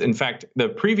impressions. In fact, the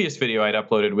previous video I'd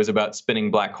uploaded was about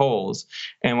spinning black holes.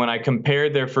 And when I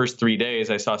compared their first 3 days,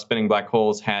 I saw spinning black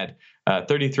holes had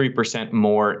 33%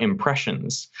 more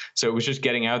impressions. So it was just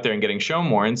getting out there and getting shown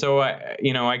more. And so I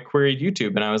queried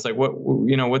YouTube, and I was like,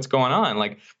 what's going on?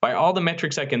 Like, by all the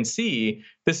metrics I can see,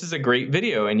 this is a great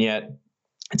video, and yet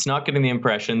it's not getting the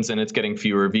impressions, and it's getting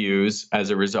fewer views as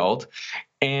a result.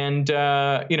 And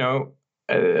I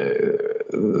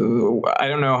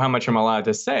don't know how much I'm allowed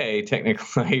to say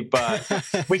technically, but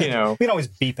we can always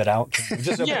beep it out.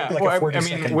 Just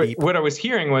what I was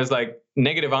hearing was like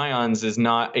negative ions is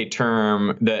not a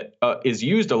term that is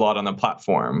used a lot on the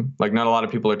platform. Like, not a lot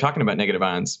of people are talking about negative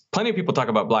ions. Plenty of people talk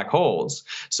about black holes.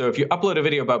 So if you upload a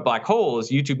video about black holes,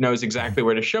 YouTube knows exactly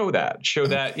where to show that.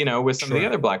 With some of the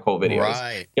other black hole videos.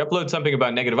 Right. You upload something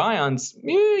about negative ions,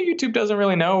 YouTube doesn't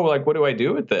really know, like, what do I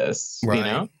do with this?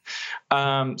 Right.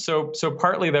 So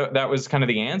partly that was kind of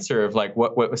the answer of like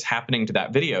what was happening to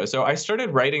that video. So I started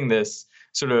writing this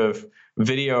sort of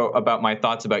video about my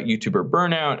thoughts about YouTuber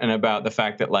burnout and about the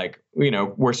fact that, like,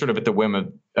 we're sort of at the whim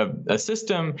of a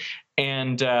system.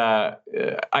 And I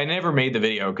never made the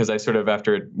video because I sort of,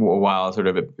 after a while, sort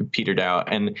of it petered out.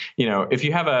 And, if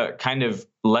you have a kind of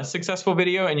less successful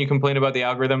video and you complain about the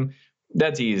algorithm,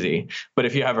 that's easy. But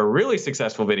if you have a really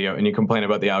successful video and you complain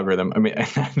about the algorithm, I mean,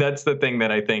 that's the thing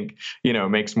that I think,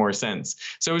 makes more sense.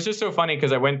 So it was just so funny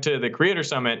because I went to the Creator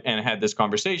Summit and had this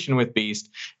conversation with Beast.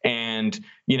 And,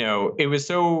 it was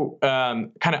so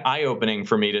kind of eye-opening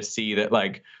for me to see that,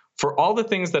 like, for all the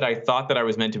things that I thought that I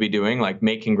was meant to be doing, like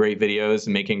making great videos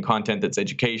and making content that's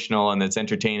educational and that's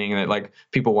entertaining and that, like,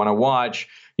 people want to watch,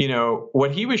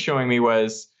 what he was showing me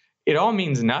was, it all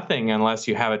means nothing unless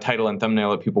you have a title and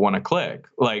thumbnail that people want to click.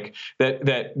 Like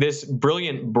that this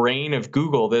brilliant brain of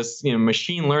Google, this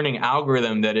machine learning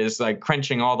algorithm that is like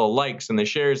crunching all the likes and the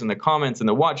shares and the comments and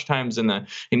the watch times and the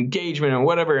engagement and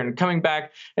whatever, and coming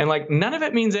back, and like none of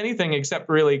it means anything except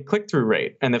really click-through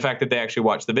rate and the fact that they actually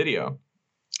watch the video.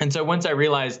 And so once I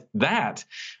realized that,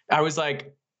 I was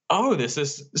like, oh, this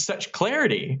is such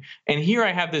clarity. And here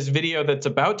I have this video that's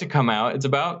about to come out. It's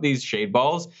about these shade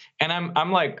balls. And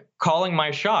I'm like calling my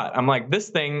shot. I'm like, this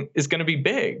thing is going to be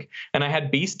big. And I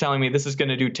had Beast telling me this is going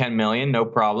to do 10 million, no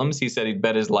problems. He said he'd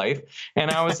bet his life.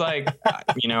 And I was like,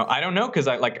 I don't know. Cause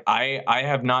I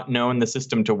have not known the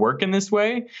system to work in this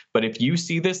way. But if you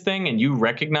see this thing and you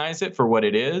recognize it for what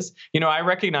it is, I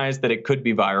recognize that it could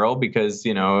be viral because,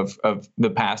 of the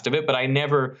past of it. But I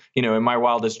never, in my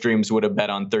wildest dreams would have bet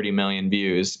on 30 million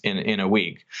views in a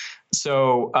week.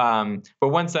 So, but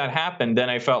once that happened, then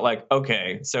I felt like,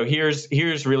 okay, so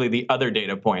here's really the other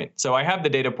data point. So I have the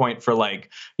data point for like,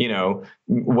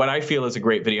 what I feel is a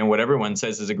great video and what everyone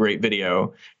says is a great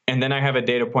video. And then I have a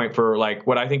data point for like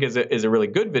what I think is a really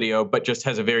good video, but just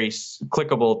has a very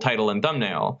clickable title and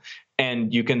thumbnail.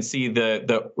 And you can see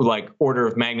the like order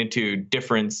of magnitude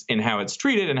difference in how it's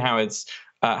treated and how it's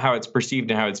perceived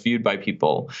and how it's viewed by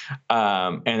people.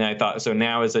 And I thought, so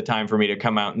now is the time for me to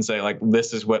come out and say, like,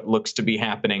 this is what looks to be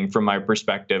happening from my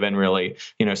perspective and really,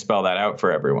 spell that out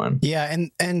for everyone. Yeah.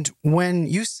 And when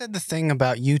you said the thing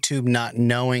about YouTube not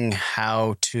knowing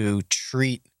how to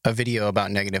treat a video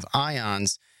about negative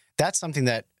ions, that's something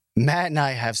that Matt and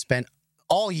I have spent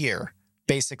all year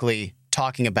basically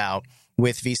talking about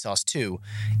with Vsauce 2,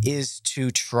 is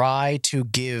to try to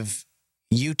give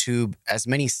YouTube as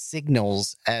many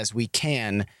signals as we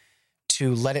can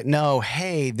to let it know,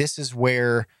 hey, this is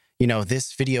where,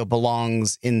 this video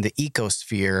belongs in the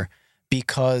ecosphere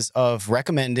because of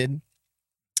recommended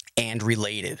and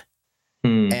related.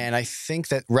 And I think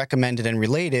that recommended and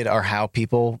related are how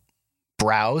people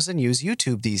browse and use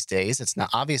YouTube these days. It's not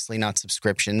obviously not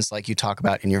subscriptions like you talk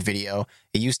about in your video.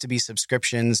 It used to be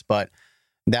subscriptions, but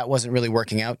that wasn't really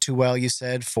working out too well, you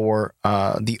said, for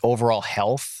the overall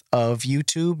health of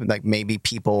YouTube. Like maybe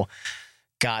people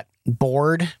got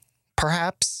bored,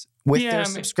 perhaps, with their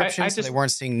subscriptions. So they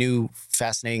weren't seeing new,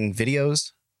 fascinating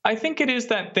videos. I think it is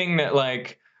that thing that,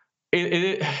 like,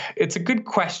 it's a good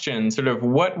question. Sort of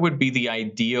what would be the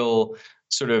ideal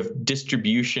sort of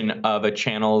distribution of a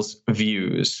channel's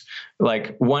views?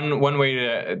 Like one way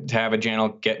to have a channel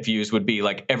get views would be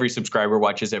like every subscriber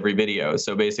watches every video.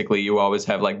 So basically you always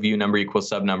have like view number equals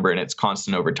sub number and it's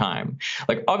constant over time.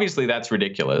 Like obviously that's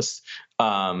ridiculous.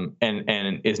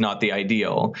 And is not the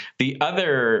ideal. The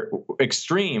other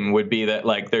extreme would be that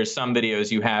like there's some videos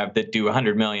you have that do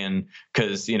 100 million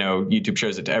because YouTube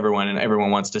shows it to everyone and everyone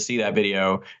wants to see that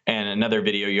video, and another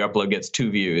video you upload gets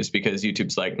 2 views because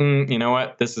YouTube's like, you know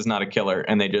what, this is not a killer,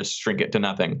 and they just shrink it to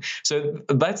nothing. So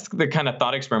that's the kind of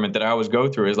thought experiment that I always go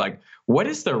through, is like, what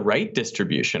is the right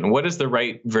distribution? What is the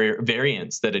right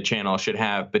variance that a channel should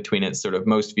have between its sort of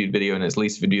most viewed video and its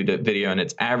least viewed video and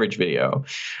its average video?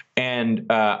 And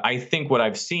I think what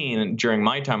I've seen during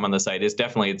my time on the site is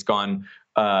definitely it's gone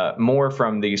more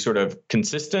from the sort of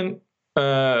consistent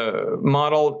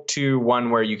model to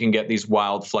one where you can get these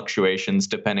wild fluctuations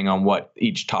depending on what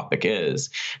each topic is.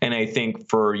 And I think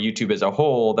for YouTube as a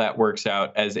whole, that works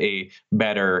out as a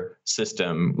better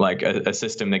system, like a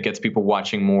system that gets people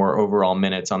watching more overall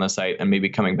minutes on the site and maybe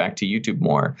coming back to YouTube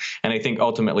more. And I think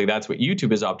ultimately that's what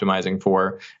YouTube is optimizing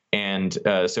for. And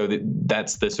so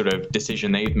that's the sort of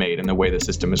decision they've made and the way the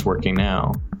system is working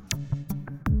now.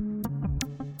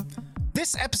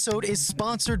 This episode is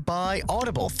sponsored by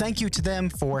Audible. Thank you to them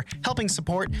for helping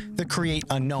support the Create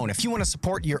Unknown. If you want to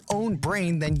support your own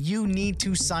brain, then you need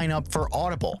to sign up for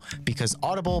Audible, because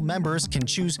Audible members can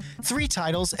choose 3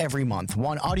 titles every month,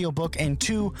 1 audiobook and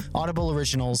 2 Audible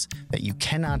originals that you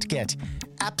cannot get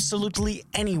absolutely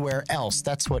anywhere else.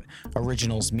 That's what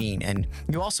originals mean. And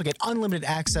you also get unlimited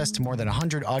access to more than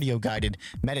 100 audio-guided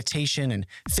meditation and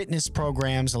fitness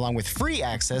programs, along with free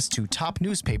access to top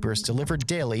newspapers delivered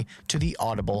daily to the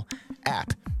Audible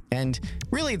app. And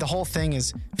really, the whole thing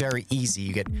is very easy.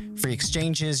 You get free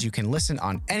exchanges, you can listen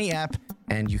on any app,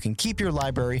 and you can keep your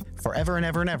library forever and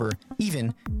ever and ever,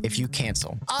 even if you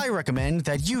cancel. I recommend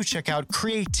that you check out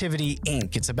Creativity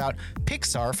Inc. It's about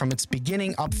Pixar from its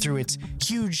beginning up through its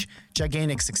huge,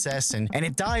 gigantic success, and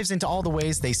it dives into all the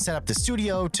ways they set up the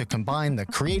studio to combine the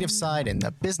creative side and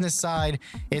the business side.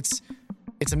 It's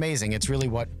amazing. It's really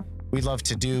what we love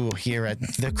to do here at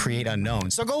The Create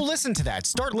Unknown. So go listen to that.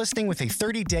 Start listening with a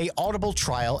 30-day Audible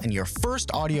trial, and your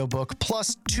first audiobook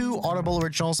plus 2 Audible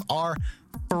originals are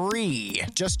free.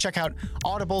 Just check out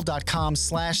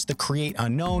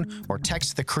audible.com/thecreateunknown or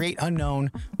text the create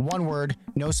unknown, one word,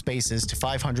 no spaces, to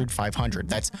 500-500.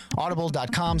 That's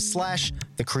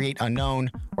audible.com/thecreateunknown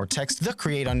or text the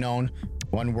create unknown,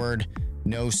 one word,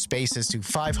 no spaces, to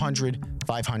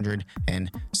 500-500,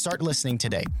 and start listening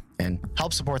today. And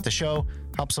help support the show,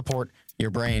 help support your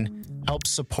brain, help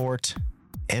support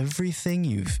everything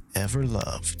you've ever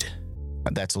loved.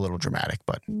 That's a little dramatic,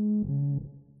 but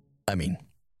I mean,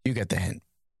 you get the hint.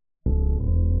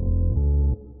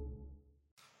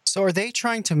 So are they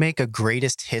trying to make a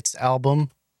greatest hits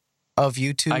album of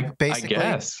YouTube, basically? I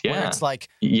guess, yeah. Where it's like,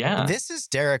 this is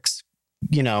Derek's,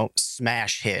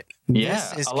 smash hit. Yeah,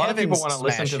 this is a lot Kevin's of people want to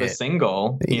listen to the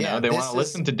single. They want to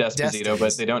listen to Despacito,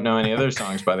 but they don't know any other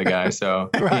songs by the guy. So,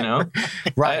 right.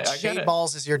 Right. Shade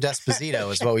Balls is your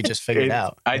Despacito is what we just figured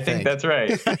out. I think that's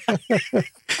right.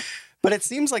 But it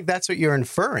seems like that's what you're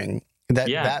inferring.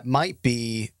 That might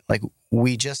be like,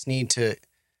 we just need to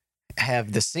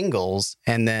have the singles,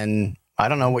 and then I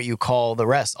don't know what you call the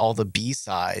rest, all the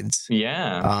B-sides.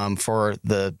 Yeah. For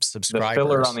the subscribers. The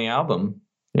filler on the album.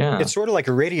 Yeah. It's sort of like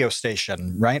a radio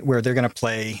station, right? Where they're going to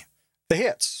play the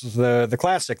hits, the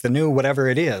classic, the new, whatever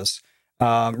it is,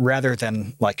 rather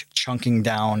than like chunking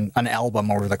down an album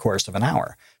over the course of an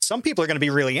hour. Some people are going to be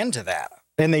really into that.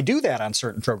 And they do that on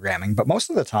certain programming. But most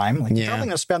of the time, you're probably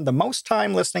going to spend the most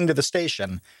time listening to the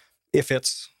station if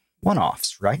it's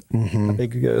one-offs, right? Mm-hmm. A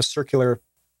big circular...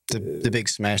 The big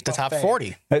smash, the top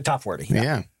 40. Top 40,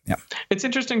 yeah. It's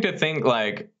interesting to think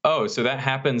so that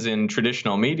happens in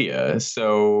traditional media.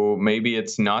 So maybe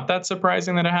it's not that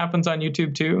surprising that it happens on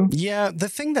YouTube too? Yeah, the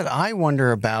thing that I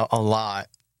wonder about a lot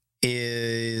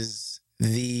is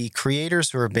the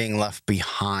creators who are being left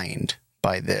behind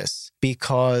by this,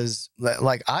 because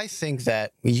I think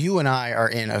that you and I are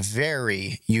in a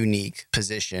very unique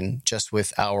position just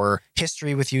with our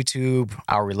history with YouTube,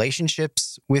 our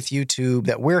relationships with YouTube,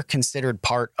 that we're considered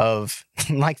part of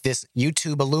this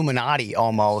YouTube Illuminati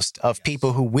almost, of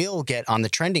people who will get on the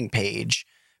trending page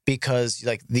because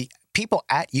the people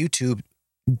at YouTube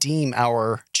deem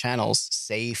our channels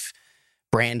safe,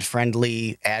 brand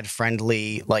friendly, ad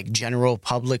friendly, general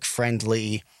public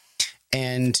friendly.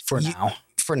 And for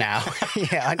now,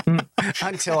 yeah,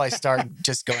 until I start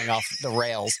just going off the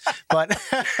rails. But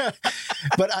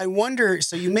I wonder,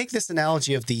 so you make this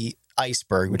analogy of the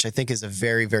iceberg, which I think is a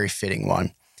very, very fitting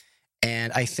one.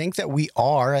 And I think that we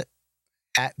are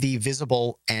at the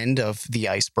visible end of the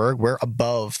iceberg. We're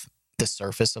above the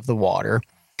surface of the water.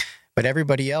 But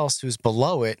everybody else who's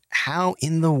below it, how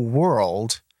in the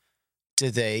world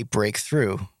do they break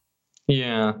through?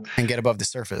 Yeah. And get above the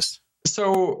surface?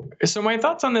 So my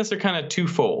thoughts on this are kind of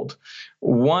twofold.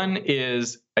 One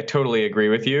is, I totally agree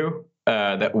with you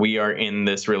that we are in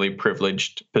this really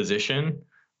privileged position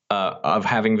of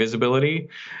having visibility.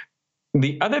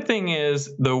 The other thing is,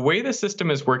 the way the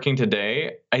system is working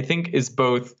today, I think, is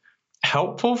both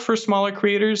helpful for smaller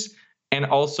creators and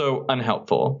also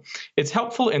unhelpful. It's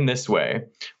helpful in this way.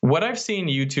 What I've seen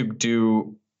YouTube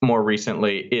do more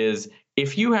recently is,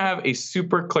 if you have a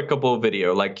super clickable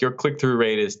video, like your click-through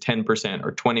rate is 10%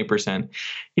 or 20%,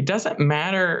 it doesn't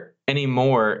matter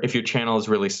anymore if your channel is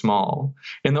really small.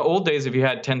 In the old days, if you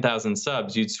had 10,000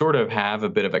 subs, you'd sort of have a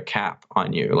bit of a cap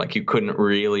on you, like you couldn't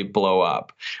really blow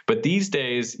up. But these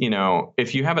days,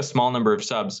 if you have a small number of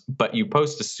subs, but you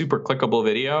post a super clickable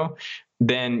video,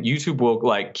 then YouTube will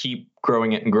keep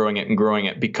growing it and growing it and growing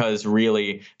it, because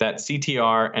really that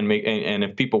CTR and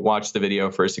if people watch the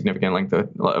video for a significant length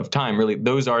of time, really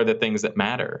those are the things that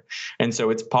matter. And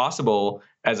so it's possible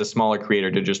as a smaller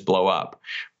creator to just blow up.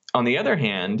 On the other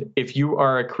hand, if you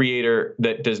are a creator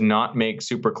that does not make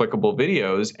super clickable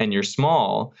videos and you're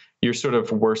small, you're sort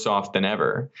of worse off than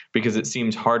ever, because it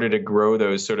seems harder to grow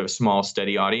those sort of small,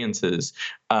 steady audiences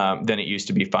than it used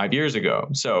to be 5 years ago.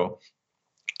 So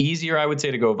easier, I would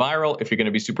say, to go viral if you're going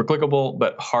to be super clickable,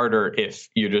 but harder if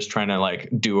you're just trying to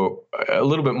do a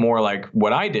little bit more like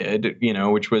what I did,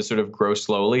 which was sort of grow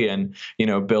slowly and,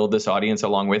 build this audience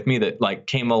along with me that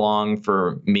came along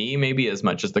for me maybe as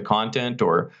much as the content,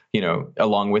 or,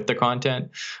 along with the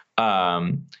content.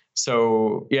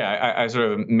 So yeah, I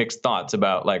sort of mixed thoughts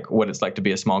about what it's like to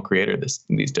be a small creator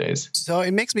these days. So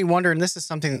it makes me wonder, and this is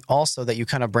something also that you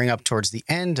kind of bring up towards the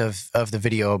end of the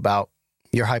video about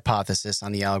your hypothesis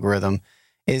on the algorithm,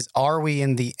 is, are we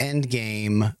in the end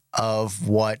game of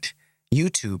what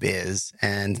YouTube is,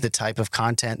 and the type of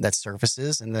content that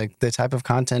surfaces and the type of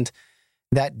content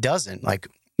that doesn't?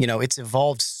 it's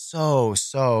evolved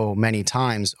so many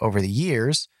times over the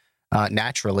years,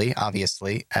 naturally,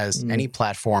 obviously, as any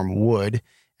platform would,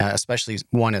 especially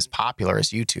one as popular as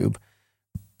YouTube.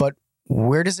 But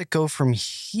where does it go from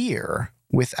here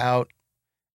without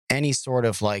any sort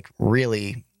of like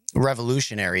really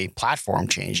revolutionary platform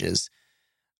changes?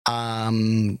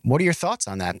 What are your thoughts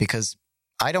on that? Because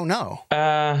I don't know.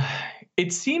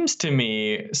 It seems to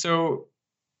me, so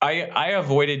I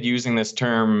avoided using this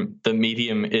term, the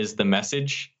medium is the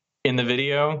message, in the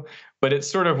video, but it's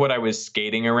sort of what I was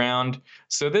skating around.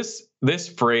 So this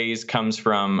phrase comes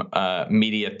from a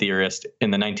media theorist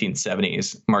in the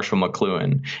 1970s, Marshall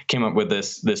McLuhan, came up with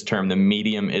this term, the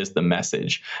medium is the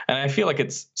message. And I feel like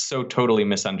it's so totally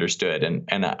misunderstood.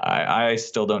 And I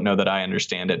still don't know that I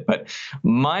understand it. But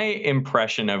my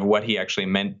impression of what he actually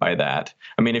meant by that,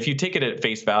 I mean, if you take it at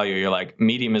face value, you're like,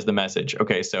 medium is the message.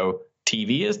 Okay, so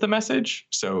TV is the message.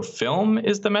 So film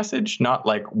is the message, not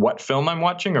like what film I'm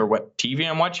watching or what TV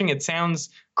I'm watching. It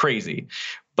sounds crazy.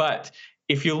 But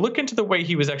if you look into the way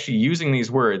he was actually using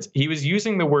these words, he was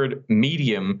using the word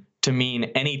medium to mean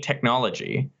any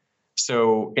technology.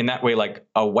 So in that way, like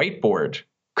a whiteboard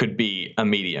could be a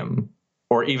medium,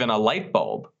 or even a light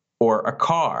bulb or a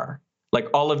car. Like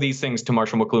all of these things to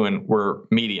Marshall McLuhan were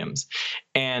mediums.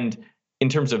 And in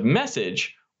terms of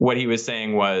message, what he was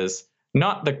saying was,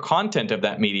 not the content of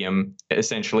that medium,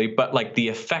 essentially, but like the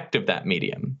effect of that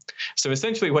medium. So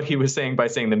essentially what he was saying by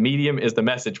saying the medium is the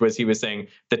message was he was saying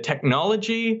the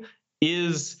technology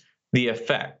is the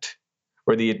effect,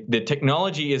 or the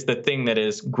technology is the thing that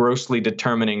is grossly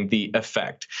determining the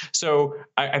effect. So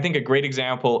I think a great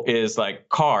example is like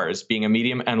cars being a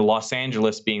medium and Los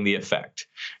Angeles being the effect.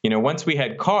 Once we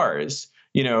had cars,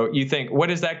 you think, what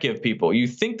does that give people? You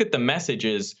think that the message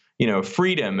is,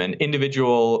 freedom and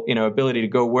individual, ability to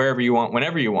go wherever you want,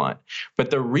 whenever you want. But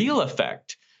the real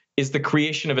effect is the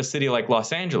creation of a city like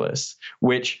Los Angeles,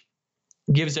 which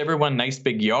gives everyone nice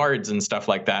big yards and stuff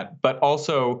like that, but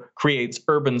also creates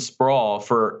urban sprawl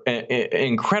for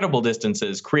incredible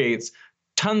distances, creates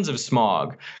tons of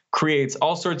smog, creates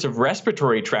all sorts of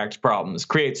respiratory tract problems,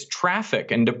 creates traffic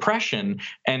and depression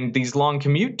and these long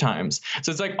commute times.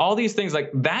 So it's like all these things, like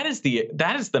that is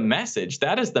the message.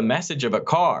 That is the message of a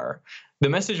car. The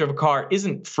message of a car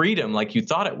isn't freedom like you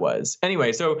thought it was.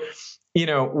 Anyway, so,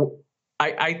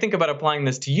 I think about applying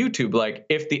this to YouTube. Like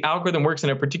if the algorithm works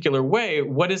in a particular way,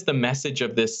 what is the message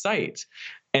of this site?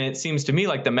 And it seems to me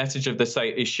like the message of the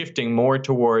site is shifting more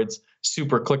towards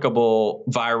super clickable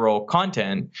viral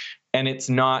content. And it's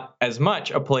not as much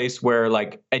a place where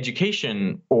like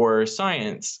education or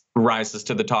science rises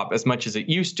to the top as much as it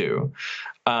used to.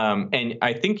 And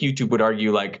I think YouTube would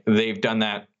argue like they've done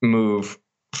that move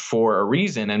for a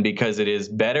reason, and because it is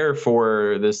better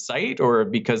for the site or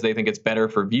because they think it's better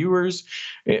for viewers.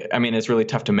 I mean, it's really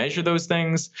tough to measure those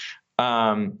things.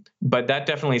 But that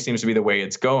definitely seems to be the way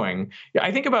it's going.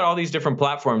 I think about all these different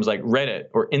platforms like Reddit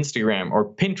or Instagram or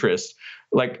Pinterest,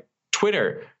 like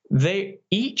Twitter. They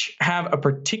each have a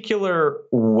particular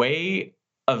way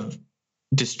of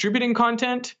distributing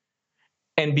content.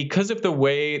 And because of the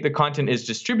way the content is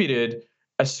distributed,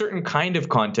 a certain kind of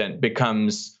content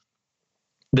becomes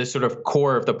the sort of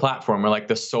core of the platform, or like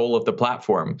the soul of the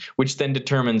platform, which then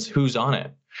determines who's on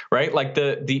it, right? Like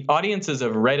the audiences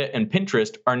of Reddit and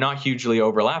Pinterest are not hugely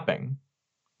overlapping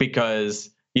because,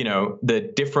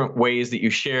 the different ways that you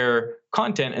share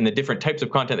content and the different types of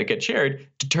content that get shared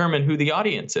determine who the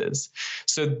audience is.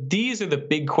 So these are the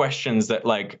big questions that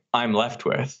like I'm left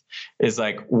with is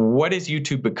like, what is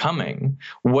YouTube becoming?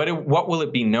 What will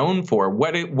it be known for?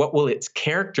 What will its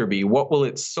character be? What will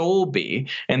its soul be?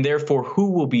 And therefore,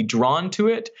 who will be drawn to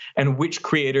it? And which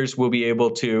creators will be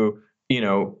able to,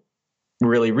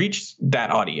 really reach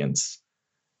that audience?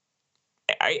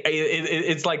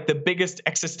 It's like the biggest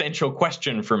existential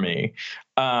question for me.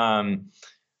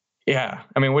 Yeah.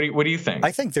 I mean, what do you think?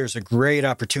 I think there's a great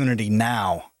opportunity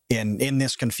now in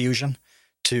this confusion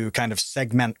to kind of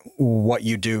segment what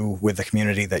you do with the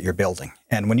community that you're building.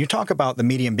 And when you talk about the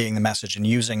medium being the message and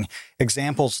using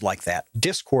examples like that,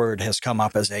 Discord has come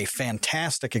up as a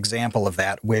fantastic example of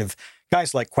that with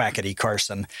guys like Quackity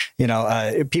Carson,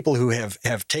 people who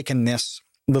have taken this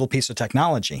little piece of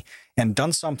technology and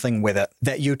done something with it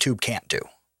that YouTube can't do.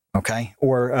 Okay.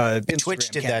 Or Twitch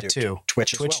did that too.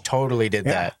 Twitch totally did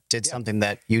that. Did something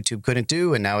that YouTube couldn't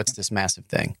do, and now it's this massive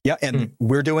thing. Yeah, and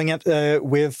we're doing it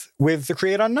with the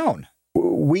Create Unknown.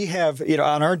 We have,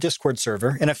 on our Discord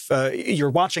server, and if you're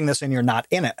watching this and you're not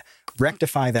in it,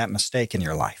 rectify that mistake in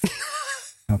your life.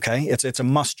 Okay, it's a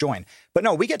must join. But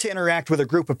no, we get to interact with a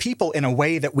group of people in a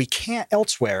way that we can't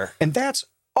elsewhere, and that's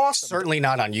awesome. Certainly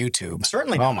not on YouTube.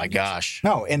 Certainly Oh not my on YouTube. gosh.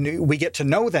 No, and we get to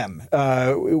know them.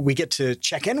 We get to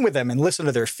check in with them and listen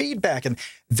to their feedback, and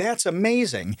that's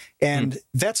amazing. And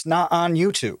that's not on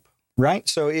YouTube, right?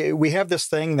 So we have this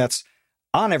thing that's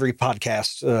on every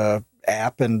podcast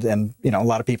app, and you know, a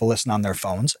lot of people listen on their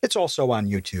phones. It's also on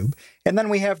YouTube. And then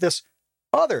we have this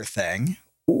other thing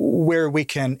where we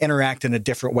can interact in a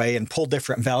different way and pull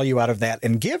different value out of that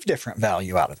and give different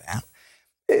value out of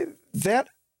that. That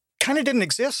kind of didn't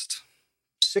exist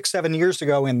 6-7 years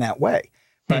ago in that way.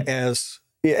 But as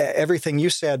everything you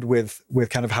said with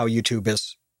kind of how YouTube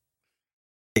is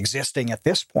existing at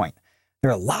this point,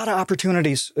 there are a lot of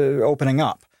opportunities opening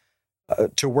up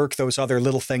to work those other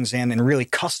little things in and really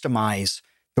customize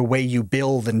the way you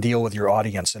build and deal with your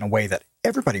audience in a way that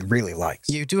everybody really likes.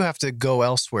 You do have to go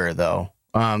elsewhere, though,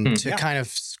 to kind of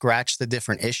scratch the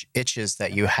different itches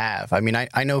that you have. I mean,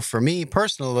 I know for me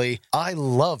personally, I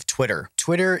love Twitter.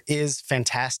 Twitter is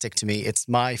fantastic to me. It's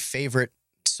my favorite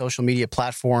social media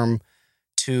platform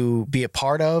to be a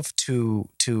part of, to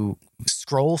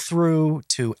scroll through,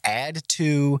 to add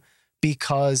to,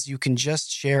 because you can just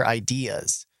share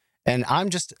ideas. And I'm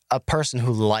just a person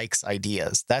who likes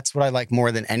ideas. That's what I like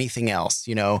more than anything else.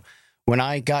 You know, when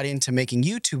I got into making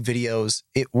YouTube videos,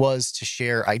 it was to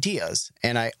share ideas.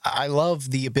 And I love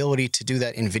the ability to do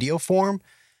that in video form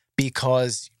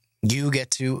because you get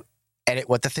to edit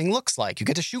what the thing looks like. You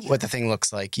get to shoot what the thing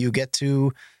looks like. You get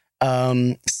to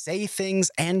say things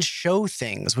and show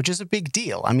things, which is a big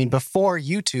deal. I mean, before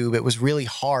YouTube, it was really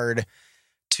hard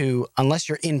to, unless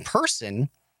you're in person,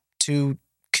 to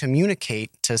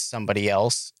communicate to somebody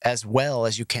else as well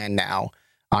as you can now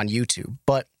on YouTube.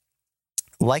 But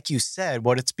like you said,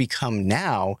 what it's become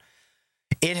now,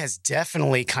 it has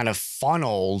definitely kind of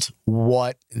funneled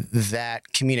what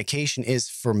that communication is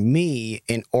for me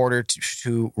in order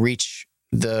to reach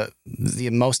the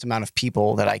most amount of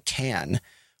people that I can.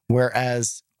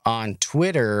 Whereas on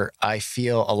Twitter, I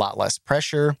feel a lot less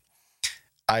pressure.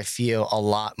 I feel a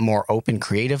lot more open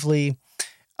creatively.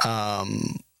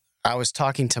 I was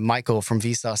talking to Michael from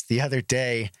Vsauce the other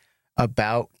day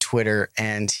about Twitter,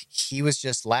 and he was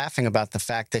just laughing about the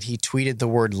fact that he tweeted the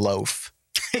word loaf.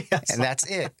 Yes. And that's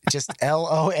it. Just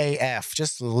LOAF,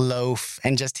 just loaf,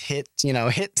 and just hit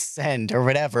send or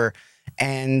whatever.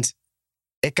 And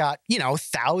it got,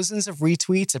 thousands of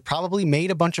retweets. It probably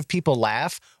made a bunch of people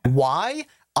laugh. Why?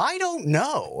 I don't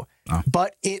know. Oh.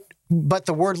 But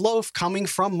the word loaf coming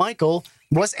from Michael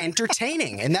was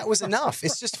entertaining, and that was enough.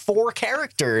 It's just 4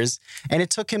 characters, and it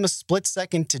took him a split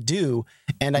second to do.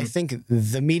 And I think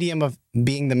the medium of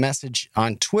being the message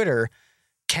on Twitter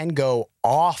can go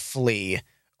awfully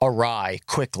awry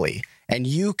quickly. And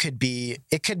it could be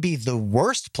the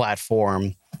worst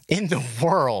platform in the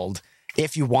world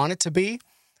if you want it to be.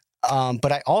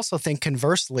 But I also think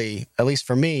conversely, at least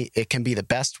for me, it can be the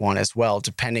best one as well,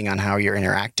 depending on how you're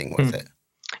interacting with it.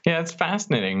 Yeah, it's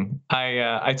fascinating.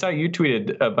 I saw you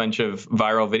tweeted a bunch of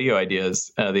viral video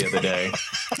ideas the other day.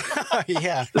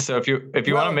 Yeah. So if you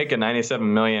want to make a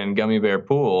 97 million gummy bear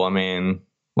pool, I mean,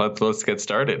 let's get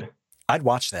started. I'd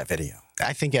watch that video.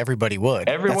 I think everybody would.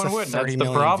 Everyone would. That's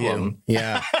the problem. View.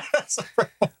 Yeah.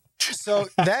 So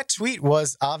that tweet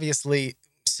was obviously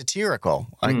satirical,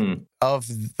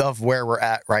 of where we're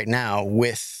at right now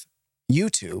with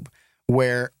YouTube,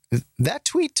 where that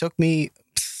tweet took me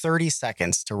 30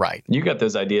 seconds to write. You got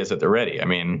those ideas at the ready. I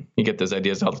mean, you get those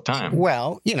ideas all the time.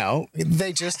 Well,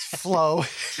 they just flow.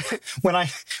 When I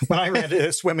read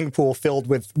a swimming pool filled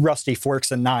with rusty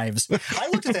forks and knives, I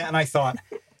looked at that and I thought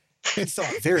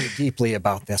very deeply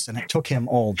about this, and it took him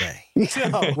all day.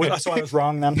 No. So I was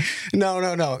wrong then?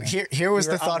 No. Here was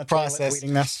the thought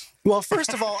process. Well,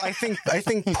 first of all, I think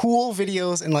pool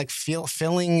videos and like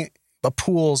filling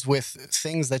pools with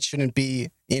things that shouldn't be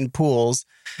in pools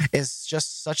is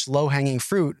just such low-hanging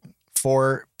fruit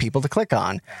for people to click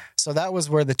on. So that was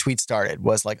where the tweet started,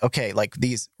 was like, okay, like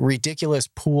these ridiculous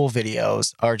pool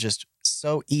videos are just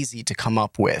so easy to come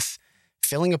up with,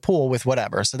 filling a pool with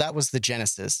whatever. So that was the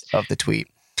genesis of the tweet.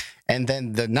 And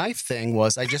then the knife thing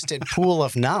was I just did pool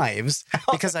of knives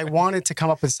because I wanted to come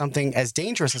up with something as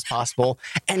dangerous as possible.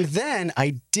 And then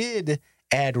I did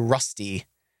add rusty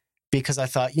because I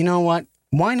thought, you know what?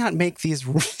 Why not make these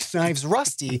knives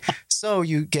rusty so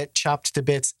you get chopped to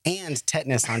bits and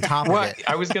tetanus on top of it?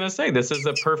 I was going to say, this is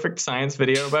a perfect science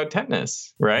video about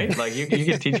tetanus, right? Like you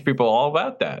can teach people all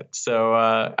about that. So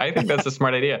I think that's a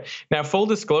smart idea. Now, full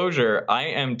disclosure, I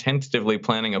am tentatively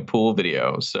planning a pool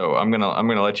video. So I'm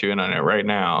gonna let you in on it right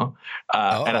now.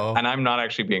 And I'm not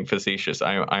actually being facetious.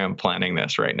 I am planning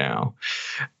this right now.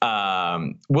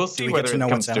 We'll see we get whether to it know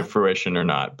comes what's in to it? fruition or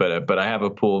not. But I have a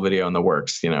pool video in the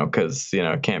works, because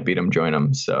can't beat them, join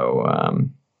them. So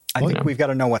I think we've got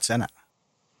to know what's in it.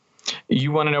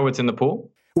 you want to know what's in the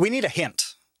pool? We need a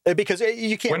hint because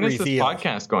you can't When is this reveal.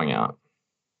 podcast going out?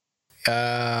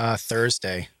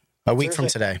 Thursday, a week from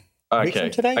today. Week from Okay,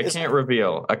 today? I can't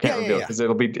reveal. I can't reveal because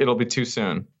it'll be too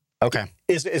soon. Okay.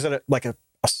 Is it like a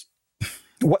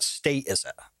what state is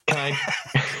it? Can I?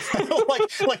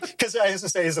 like, because I was to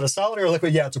say, is it a solid or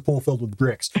liquid? Yeah, it's a pool filled with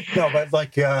bricks. No, but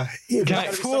like,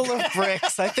 Pool of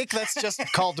bricks. I think that's just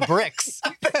called bricks.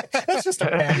 That's just a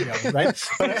patio, right?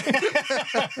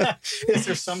 But is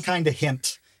there some kind of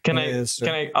hint? Can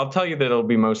I? I'll tell you that it'll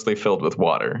be mostly filled with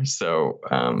water. So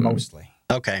mostly.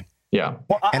 Okay. Yeah.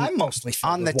 Well, I'm mostly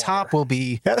filled on the with top water. will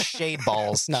be shade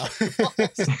balls. No.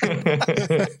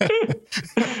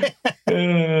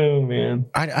 Oh man.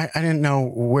 I didn't know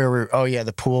where we're. Oh yeah,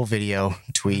 the pool video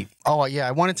tweet. Oh yeah,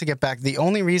 I wanted to get back. The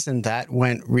only reason that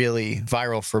went really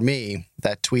viral for me,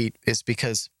 that tweet, is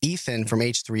because Ethan from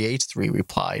H3H3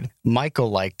 replied, Michael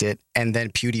liked it, and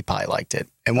then PewDiePie liked it.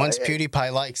 And once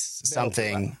PewDiePie likes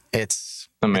something, it's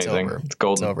amazing. It's over. It's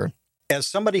golden. It's over. As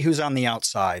somebody who's on the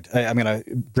outside, I'm going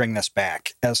to bring this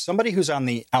back. As somebody who's on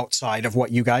the outside of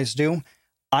what you guys do,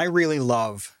 I really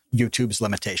love YouTube's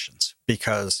limitations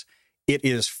because it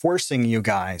is forcing you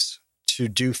guys to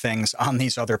do things on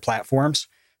these other platforms.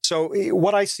 So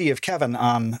what I see of Kevin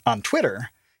on Twitter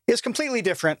is completely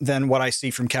different than what I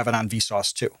see from Kevin on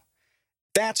Vsauce 2.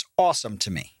 That's awesome to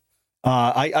me.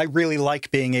 I really like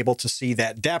being able to see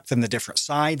that depth and the different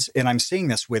sides, and I'm seeing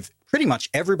this with pretty much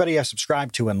everybody I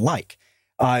subscribe to and like.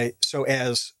 So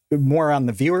as more on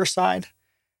the viewer side,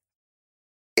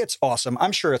 it's awesome.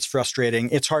 I'm sure it's frustrating.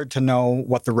 It's hard to know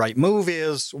what the right move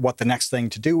is, what the next thing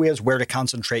to do is, where to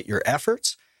concentrate your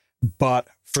efforts. But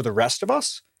for the rest of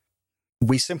us,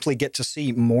 we simply get to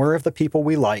see more of the people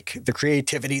we like, the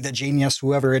creativity, the genius,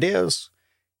 whoever it is.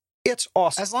 It's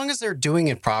awesome. As long as they're doing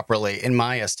it properly, in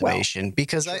my estimation,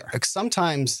 because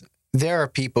sometimes there are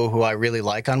people who I really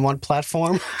like on one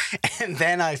platform, and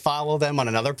then I follow them on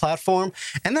another platform,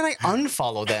 and then I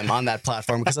unfollow them on that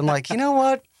platform because I'm like, you know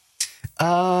what?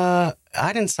 I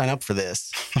didn't sign up for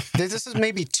this. This is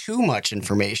maybe too much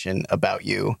information about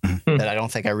you that I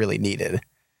don't think I really needed.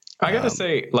 I got to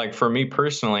say, like, for me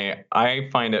personally, I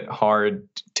find it hard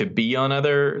to be on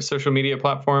other social media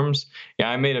platforms. Yeah,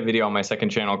 I made a video on my second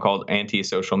channel called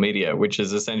Anti-Social Media, which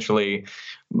is essentially,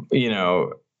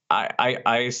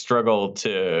 I struggle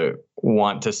to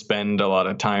want to spend a lot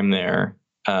of time there.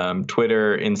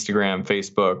 Twitter, Instagram,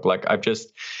 Facebook, like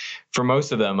for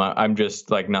most of them, I'm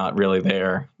just like not really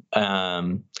there.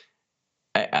 I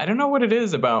don't know what it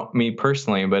is about me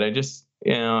personally, but I just,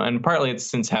 and partly it's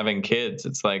since having kids.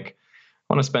 It's like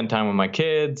I want to spend time with my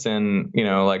kids, and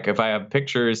like if I have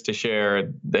pictures to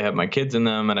share, they have my kids in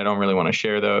them, and I don't really want to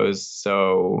share those.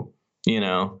 So I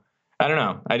don't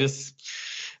know. I just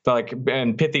like,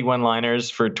 and pithy one-liners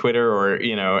for Twitter, or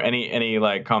any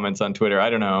like comments on Twitter. I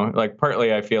don't know. Like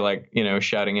partly I feel like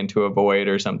shouting into a void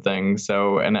or something.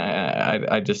 So, and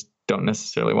I just don't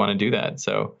necessarily want to do that.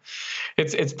 So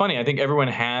it's funny. I think everyone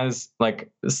has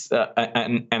like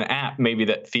an app maybe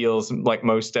that feels like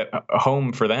most at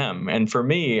home for them. And for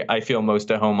me, I feel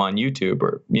most at home on YouTube,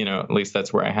 or, at least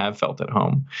that's where I have felt at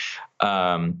home.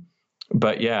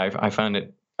 But yeah, I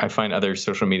find other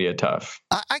social media tough.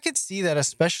 I could see that,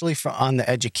 especially on the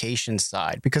education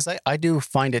side, because I do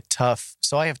find it tough.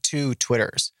 So I have two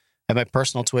Twitters. I have my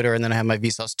personal Twitter, and then I have my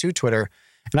Vsauce 2 Twitter.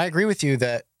 And I agree with you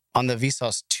that on the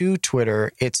Vsauce 2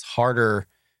 Twitter, it's harder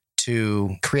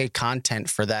to create content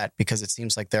for that because it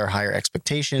seems like there are higher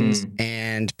expectations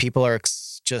and people are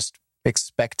just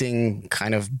expecting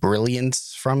kind of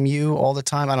brilliance from you all the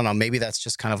time. I don't know. Maybe that's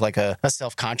just kind of like a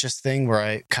self-conscious thing where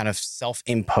I kind of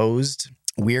self-imposed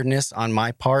weirdness on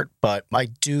my part. But I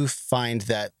do find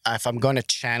that if I'm going to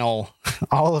channel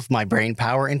all of my brain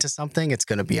power into something, it's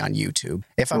going to be on YouTube.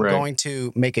 If I'm going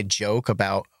to make a joke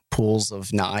about pools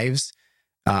of knives,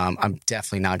 I'm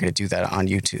definitely not going to do that on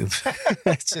YouTube.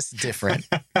 It's just different.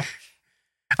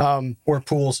 Or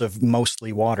pools of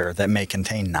mostly water that may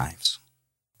contain knives.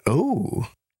 Ooh.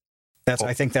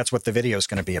 I think that's what the video is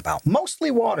going to be about. Mostly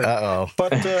water,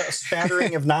 but a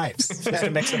spattering of knives just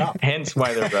to mix it up. Hence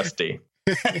why they're rusty.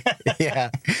 Yeah.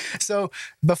 So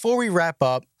before we wrap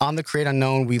up, on the Create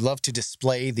Unknown, we love to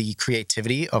display the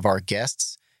creativity of our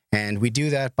guests. And we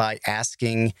do that by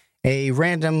asking a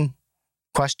random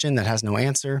question that has no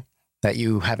answer, that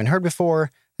you haven't heard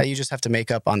before, that you just have to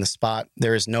make up on the spot.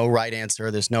 There is no right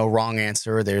answer. There's no wrong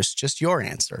answer. There's just your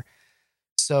answer.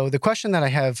 So the question that I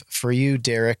have for you,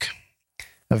 Derek,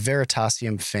 of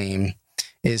Veritasium fame,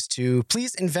 is to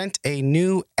please invent a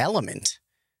new element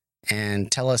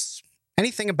and tell us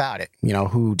anything about it. You know,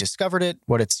 who discovered it,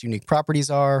 what its unique properties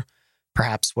are,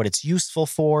 perhaps what it's useful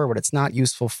for, what it's not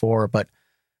useful for. But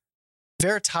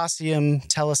Veritasium,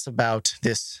 tell us about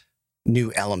this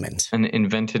new element. An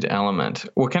invented element.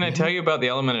 Well, can I tell you about the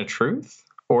element of truth?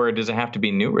 Or does it have to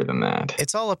be newer than that?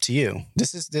 It's all up to you.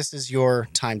 This is your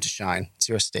time to shine. It's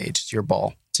your stage. It's your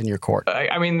ball. It's in your court.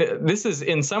 I mean, this is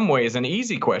in some ways an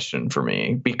easy question for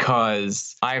me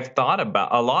because I've thought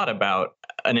a lot about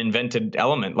an invented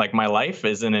element. Like my life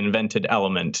is an invented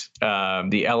element.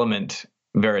 The element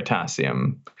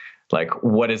Veritasium. Like,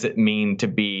 what does it mean to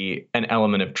be an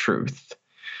element of truth?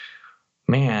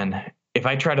 Man, if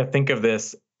I try to think of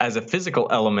this as a physical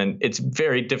element, it's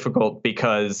very difficult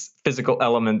because physical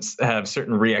elements have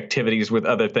certain reactivities with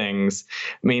other things.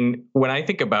 I mean, when I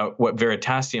think about what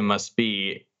Veritasium must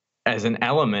be as an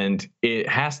element, it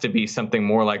has to be something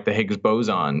more like the Higgs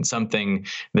boson, something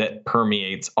that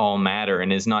permeates all matter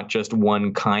and is not just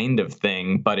one kind of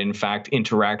thing, but in fact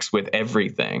interacts with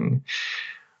everything.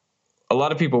 A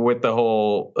lot of people with the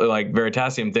whole like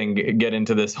Veritasium thing get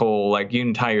into this whole like you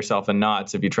can tie yourself in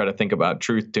knots if you try to think about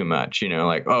truth too much, you know,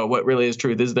 like, oh, what really is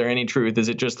truth? Is there any truth? Is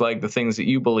it just like the things that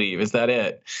you believe? Is that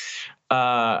it?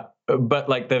 But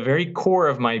like the very core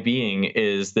of my being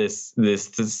is this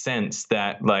sense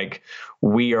that like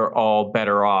we are all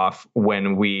better off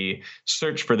when we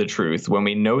search for the truth, when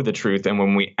we know the truth, and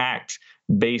when we act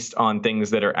based on things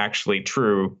that are actually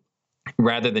true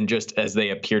rather than just as they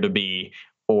appear to be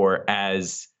or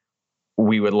as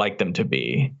we would like them to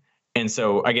be. And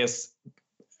so I guess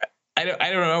I don't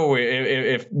know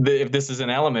if this is an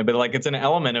element, but like it's an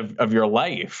element of your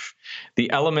life.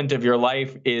 The element of your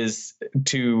life is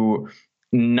to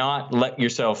not let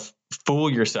yourself fool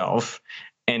yourself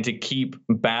and to keep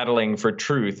battling for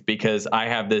truth, because I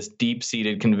have this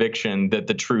deep-seated conviction that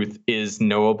the truth is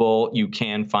knowable. You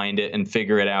can find it and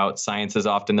figure it out. Science is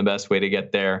often the best way to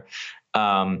get there.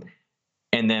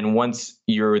 And then once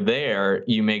you're there,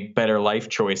 you make better life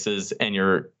choices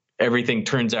and everything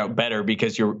turns out better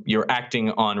because you're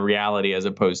acting on reality as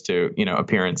opposed to, you know,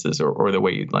 appearances or the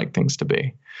way you'd like things to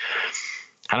be.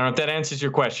 I don't know if that answers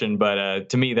your question, but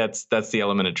to me, that's the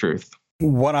element of truth.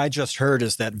 What I just heard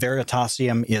is that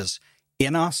Veritasium is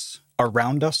in us,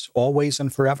 around us, always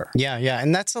and forever. Yeah.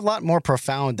 And that's a lot more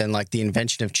profound than like the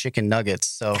invention of chicken nuggets.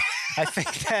 So I think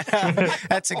that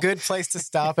that's a good place to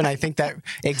stop. And I think that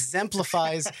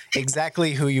exemplifies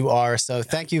exactly who you are. So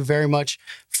thank you very much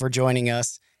for joining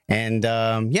us. And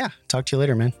talk to you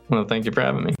later, man. Well, thank you for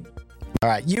having me. All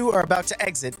right. You are about to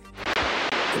exit.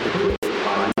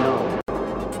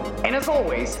 And as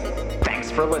always, thanks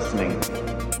for listening.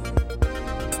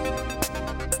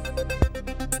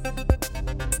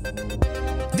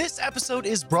 This episode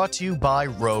is brought to you by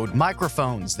Rode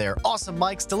Microphones. Their awesome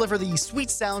mics deliver the sweet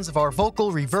sounds of our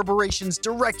vocal reverberations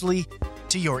directly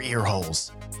to your ear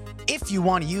holes. If you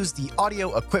want to use the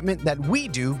audio equipment that we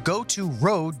do, go to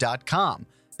Rode.com.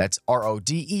 That's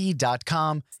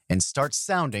RODE.com and start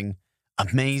sounding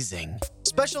amazing.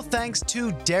 Special thanks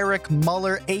to Derek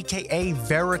Muller, aka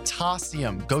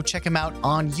Veritasium. Go check him out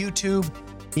on YouTube.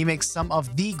 He makes some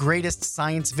of the greatest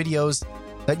science videos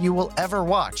that you will ever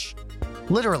watch.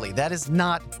 Literally, that is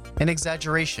not an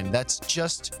exaggeration. That's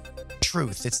just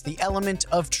truth. It's the element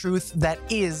of truth that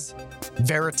is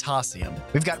Veritasium.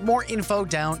 We've got more info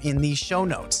down in the show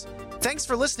notes. Thanks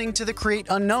for listening to The Create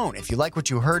Unknown. If you like what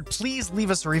you heard, please leave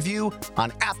us a review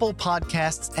on Apple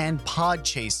Podcasts and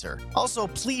Podchaser. Also,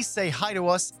 please say hi to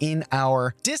us in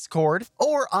our Discord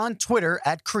or on Twitter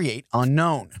at Create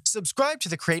Unknown. Subscribe to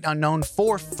The Create Unknown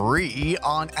for free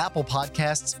on Apple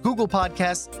Podcasts, Google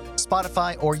Podcasts,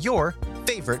 Spotify, or your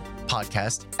favorite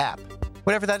podcast app.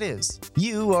 Whatever that is.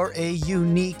 You are a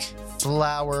unique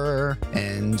flower,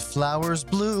 and flowers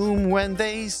bloom when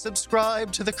they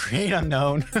subscribe to The Create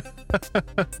Unknown.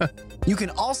 You can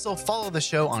also follow the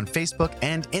show on Facebook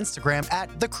and Instagram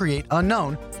at The Create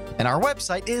Unknown, and our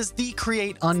website is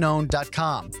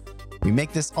thecreateunknown.com. We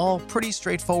make this all pretty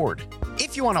straightforward.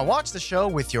 If you want to watch the show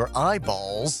with your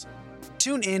eyeballs,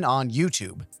 tune in on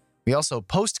YouTube. We also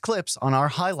post clips on our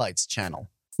highlights channel.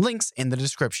 Links in the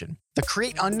description. The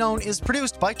Create Unknown is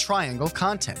produced by Triangle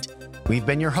Content. We've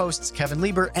been your hosts, Kevin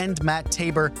Lieber and Matt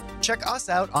Tabor. Check us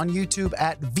out on YouTube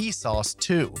at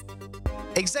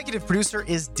Vsauce2. Executive producer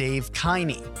is Dave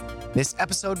Kiney. This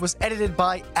episode was edited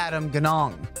by Adam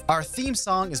Ganong. Our theme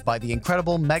song is by the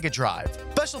incredible Mega Drive.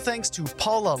 Special thanks to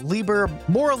Paula Lieber,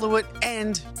 Maura Lewitt,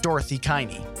 and Dorothy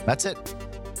Kiney. That's it.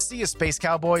 See you, Space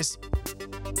Cowboys.